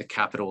the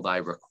capital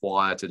they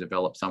require to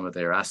develop some of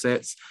their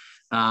assets.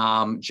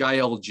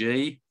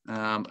 JLG,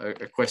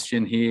 a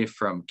question here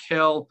from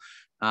Kel,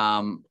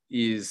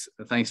 is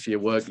thanks for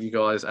your work, you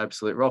guys,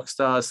 absolute rock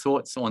stars.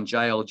 Thoughts on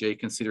JLG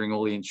considering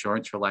all the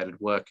insurance related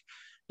work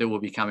that will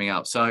be coming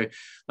up? So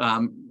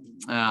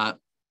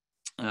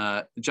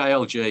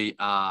JLG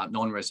are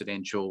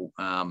non-residential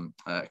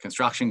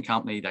construction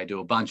company. They do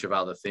a bunch of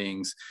other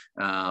things.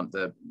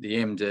 The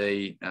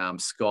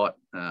MD, Scott,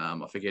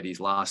 I forget his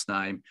last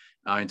name,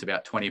 owns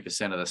about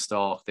 20% of the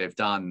stock. They're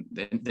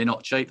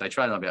not cheap. They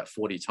trade on about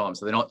 40 times,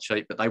 so they're not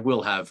cheap, but they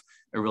will have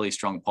a really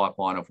strong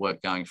pipeline of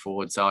work going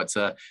forward. So it's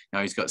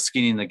he's got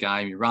skin in the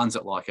game. He runs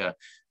it like a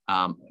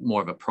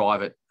more of a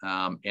private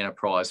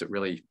enterprise that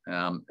really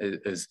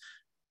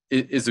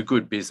is a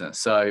good business.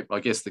 So I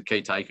guess the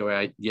key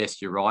takeaway,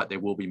 yes, you're right, there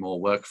will be more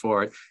work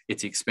for it.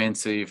 It's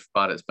expensive,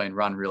 but it's been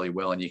run really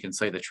well, and you can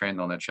see the trend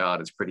on the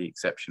chart is pretty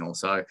exceptional.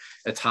 So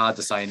it's hard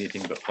to say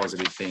anything but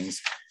positive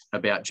things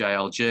about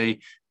JLG.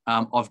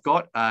 I've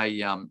got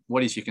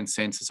what is your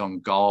consensus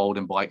on gold,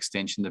 and by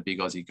extension the big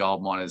Aussie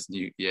gold miners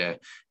in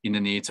the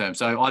near term?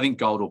 So I think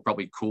gold will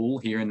probably cool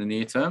here in the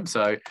near term.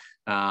 So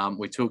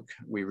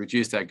we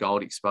reduced our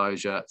gold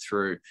exposure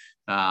through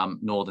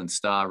Northern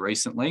Star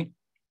recently.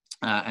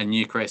 And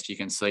Newcrest, you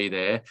can see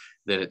there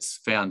that it's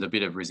found a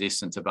bit of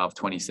resistance above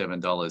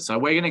 $27. So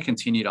we're going to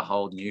continue to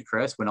hold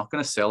Newcrest. We're not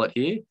going to sell it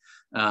here.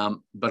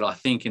 But I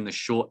think in the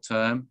short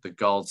term, the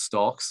gold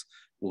stocks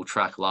will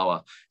track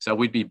lower. So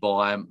we'd be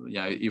buying,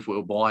 if we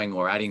were buying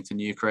or adding to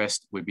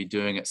Newcrest, we'd be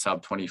doing it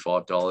sub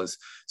 $25.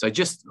 So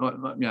just,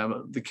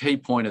 the key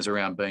point is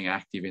around being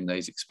active in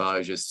these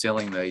exposures,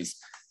 selling the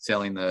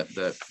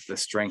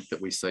strength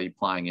that we see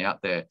playing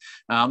out there.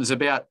 There's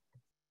about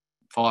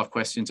 5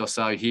 questions or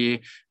so here.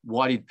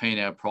 Why did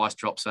P&O price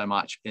drop so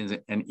much?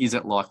 And is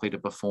it likely to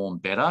perform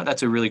better?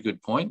 That's a really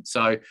good point.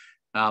 So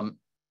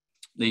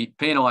the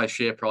P&I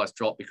share price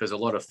dropped because a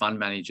lot of fund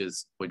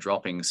managers were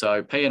dropping.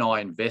 So P&I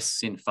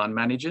invests in fund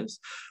managers.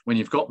 When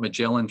you've got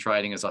Magellan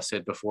trading, as I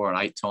said before,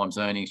 on 8 times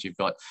earnings, you've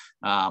got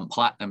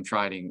Platinum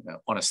trading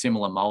on a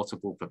similar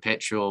multiple,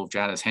 Perpetual,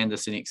 Janus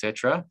Henderson,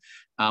 etc.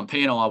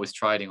 P&I was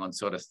trading on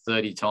sort of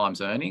 30 times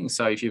earnings.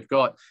 So if you've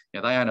got, they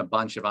own a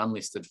bunch of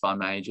unlisted fund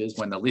managers.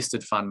 When the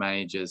listed fund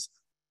managers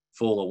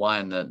fall away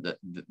and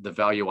the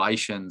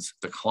valuations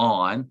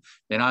decline,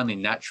 then only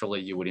naturally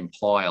you would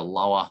imply a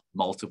lower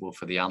multiple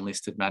for the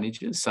unlisted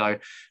managers. So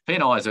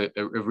P&I is a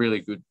really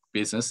good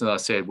business. As I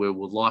said, we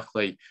will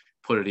likely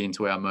put it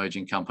into our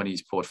emerging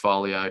companies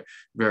portfolio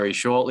very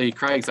shortly.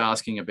 Craig's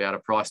asking about a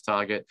price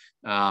target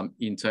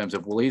in terms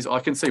of Woolies. I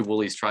can see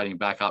Woolies trading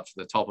back up to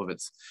the top of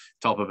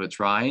its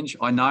range.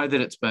 I know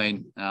that it's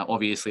been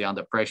obviously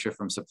under pressure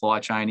from supply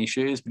chain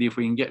issues, but if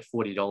we can get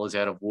 $40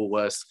 out of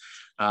Woolworths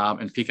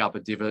and pick up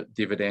a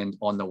dividend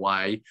on the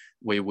way,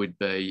 we would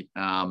be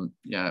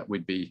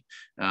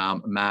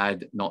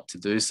mad not to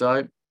do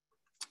so.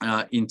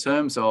 In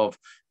terms of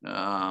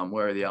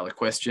where are the other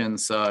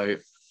questions? So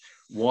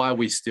why are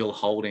we still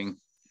holding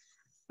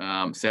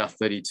South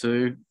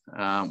 32?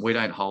 We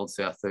don't hold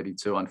South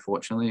 32,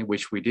 unfortunately.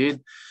 Wish we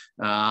did.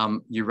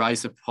 You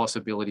raised the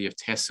possibility of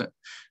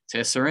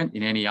Tesserent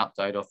in any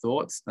update or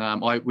thoughts.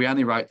 We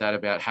only wrote that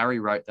about Harry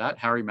wrote that.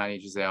 Harry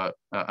manages our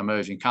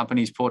emerging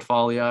companies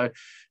portfolio.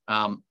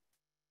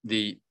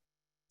 The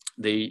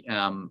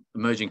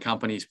emerging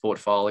companies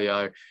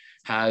portfolio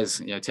has,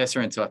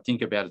 Tesserent, I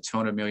think about a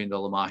 $200 million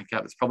market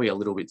cap. It's probably a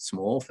little bit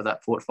small for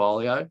that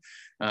portfolio.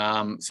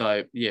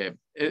 So yeah,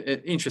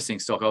 interesting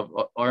stock.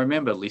 I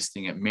remember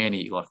listing it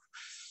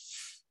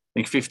I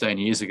think 15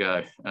 years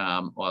ago.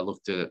 I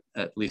looked at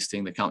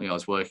listing. The company I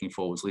was working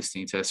for was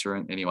listing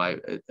Tesserent. Anyway,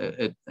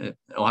 I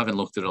haven't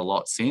looked at it a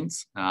lot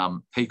since.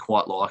 He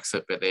quite likes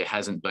it, but there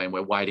hasn't been.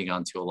 We're waiting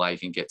until they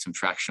can get some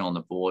traction on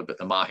the board, but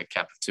the market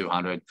cap of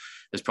 200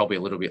 is probably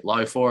a little bit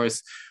low for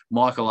us.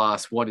 Michael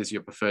asks, what is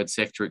your preferred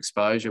sector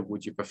exposure?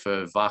 Would you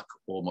prefer VUC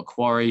or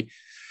Macquarie?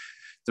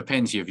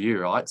 Depends your view,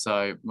 right?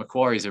 So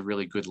Macquarie is a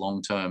really good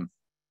long-term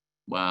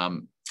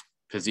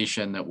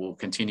position that will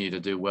continue to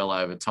do well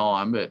over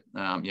time, but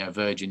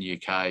Virgin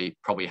UK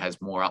probably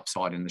has more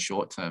upside in the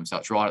short term. So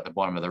it's right at the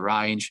bottom of the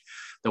range.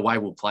 The way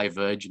we'll play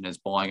Virgin is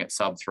buying at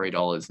sub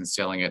 $3 and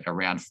selling it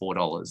around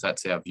 $4.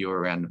 That's our view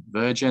around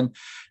Virgin.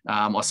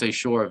 I see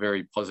Shaw are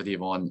very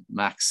positive on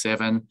Max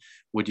 7.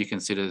 Would you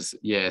consider?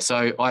 Yeah,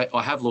 so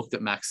I have looked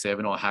at Max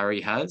 7, or Harry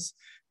has.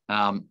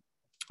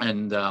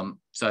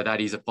 So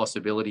that is a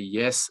possibility,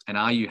 yes. And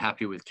are you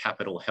happy with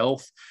Capital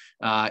Health?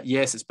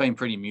 Yes, it's been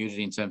pretty muted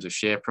in terms of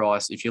share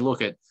price. If you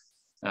look at,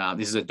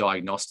 this is a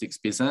diagnostics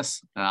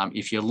business.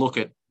 If you look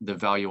at the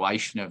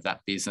valuation of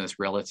that business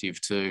relative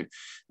to,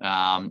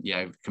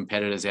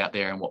 competitors out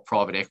there and what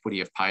private equity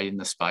have paid in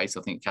the space,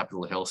 I think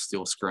Capital Health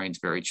still screens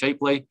very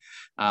cheaply.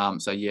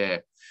 So yeah.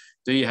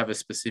 Do you have a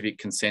specific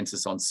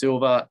consensus on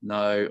silver?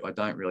 No, I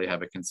don't really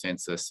have a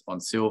consensus on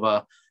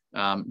silver.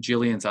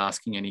 Gillian's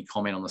asking any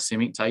comment on the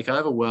CIMIC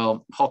takeover.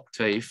 Well,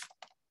 HOCHTIEF,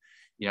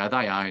 they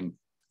own,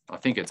 I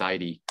think it's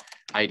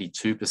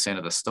 82%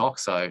 of the stock,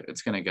 so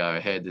it's going to go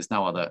ahead. There's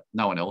no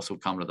one else will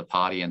come to the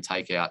party and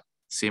take out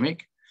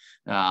CIMIC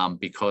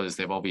because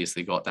they've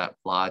obviously got that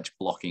large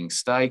blocking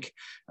stake.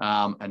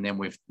 And then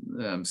with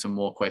some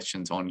more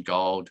questions on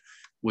gold,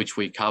 which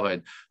we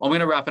covered. I'm going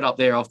to wrap it up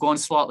there. I've gone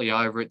slightly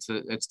over.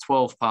 It's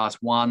 12 past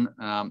 1.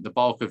 The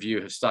bulk of you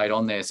have stayed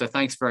on there, so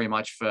thanks very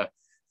much for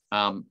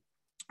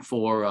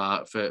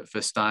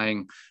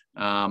staying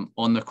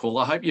on the call.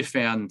 I hope you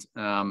found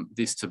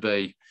this to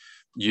be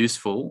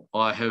useful. We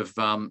are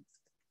going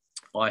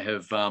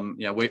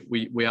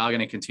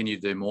to continue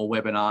to do more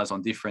webinars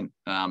on different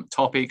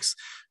topics.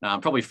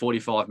 Probably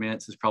 45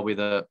 minutes is probably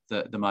the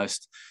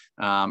most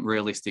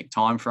realistic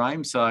time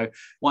frame. So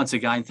once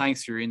again,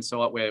 thanks for your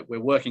insight. We're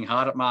working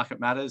hard at Market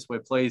Matters. We're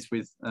pleased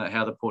with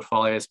how the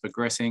portfolio is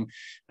progressing.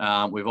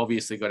 We've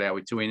obviously got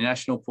our 2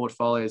 international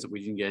portfolios that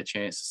we didn't get a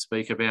chance to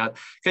speak about.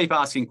 Keep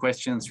asking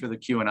questions through the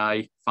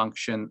Q&A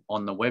function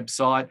on the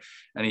website.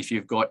 And if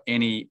you've got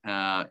any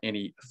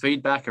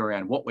feedback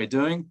around what we're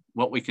doing,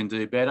 what we can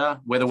do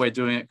better, whether we're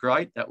doing it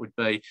great, that would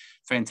be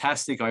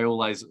fantastic. I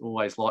always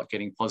like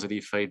getting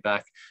positive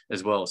feedback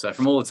as well. So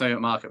from all the team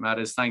at Market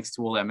Matters, thanks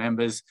to all our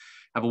members.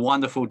 Have a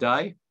wonderful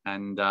day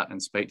and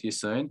speak to you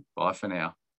soon. Bye for now.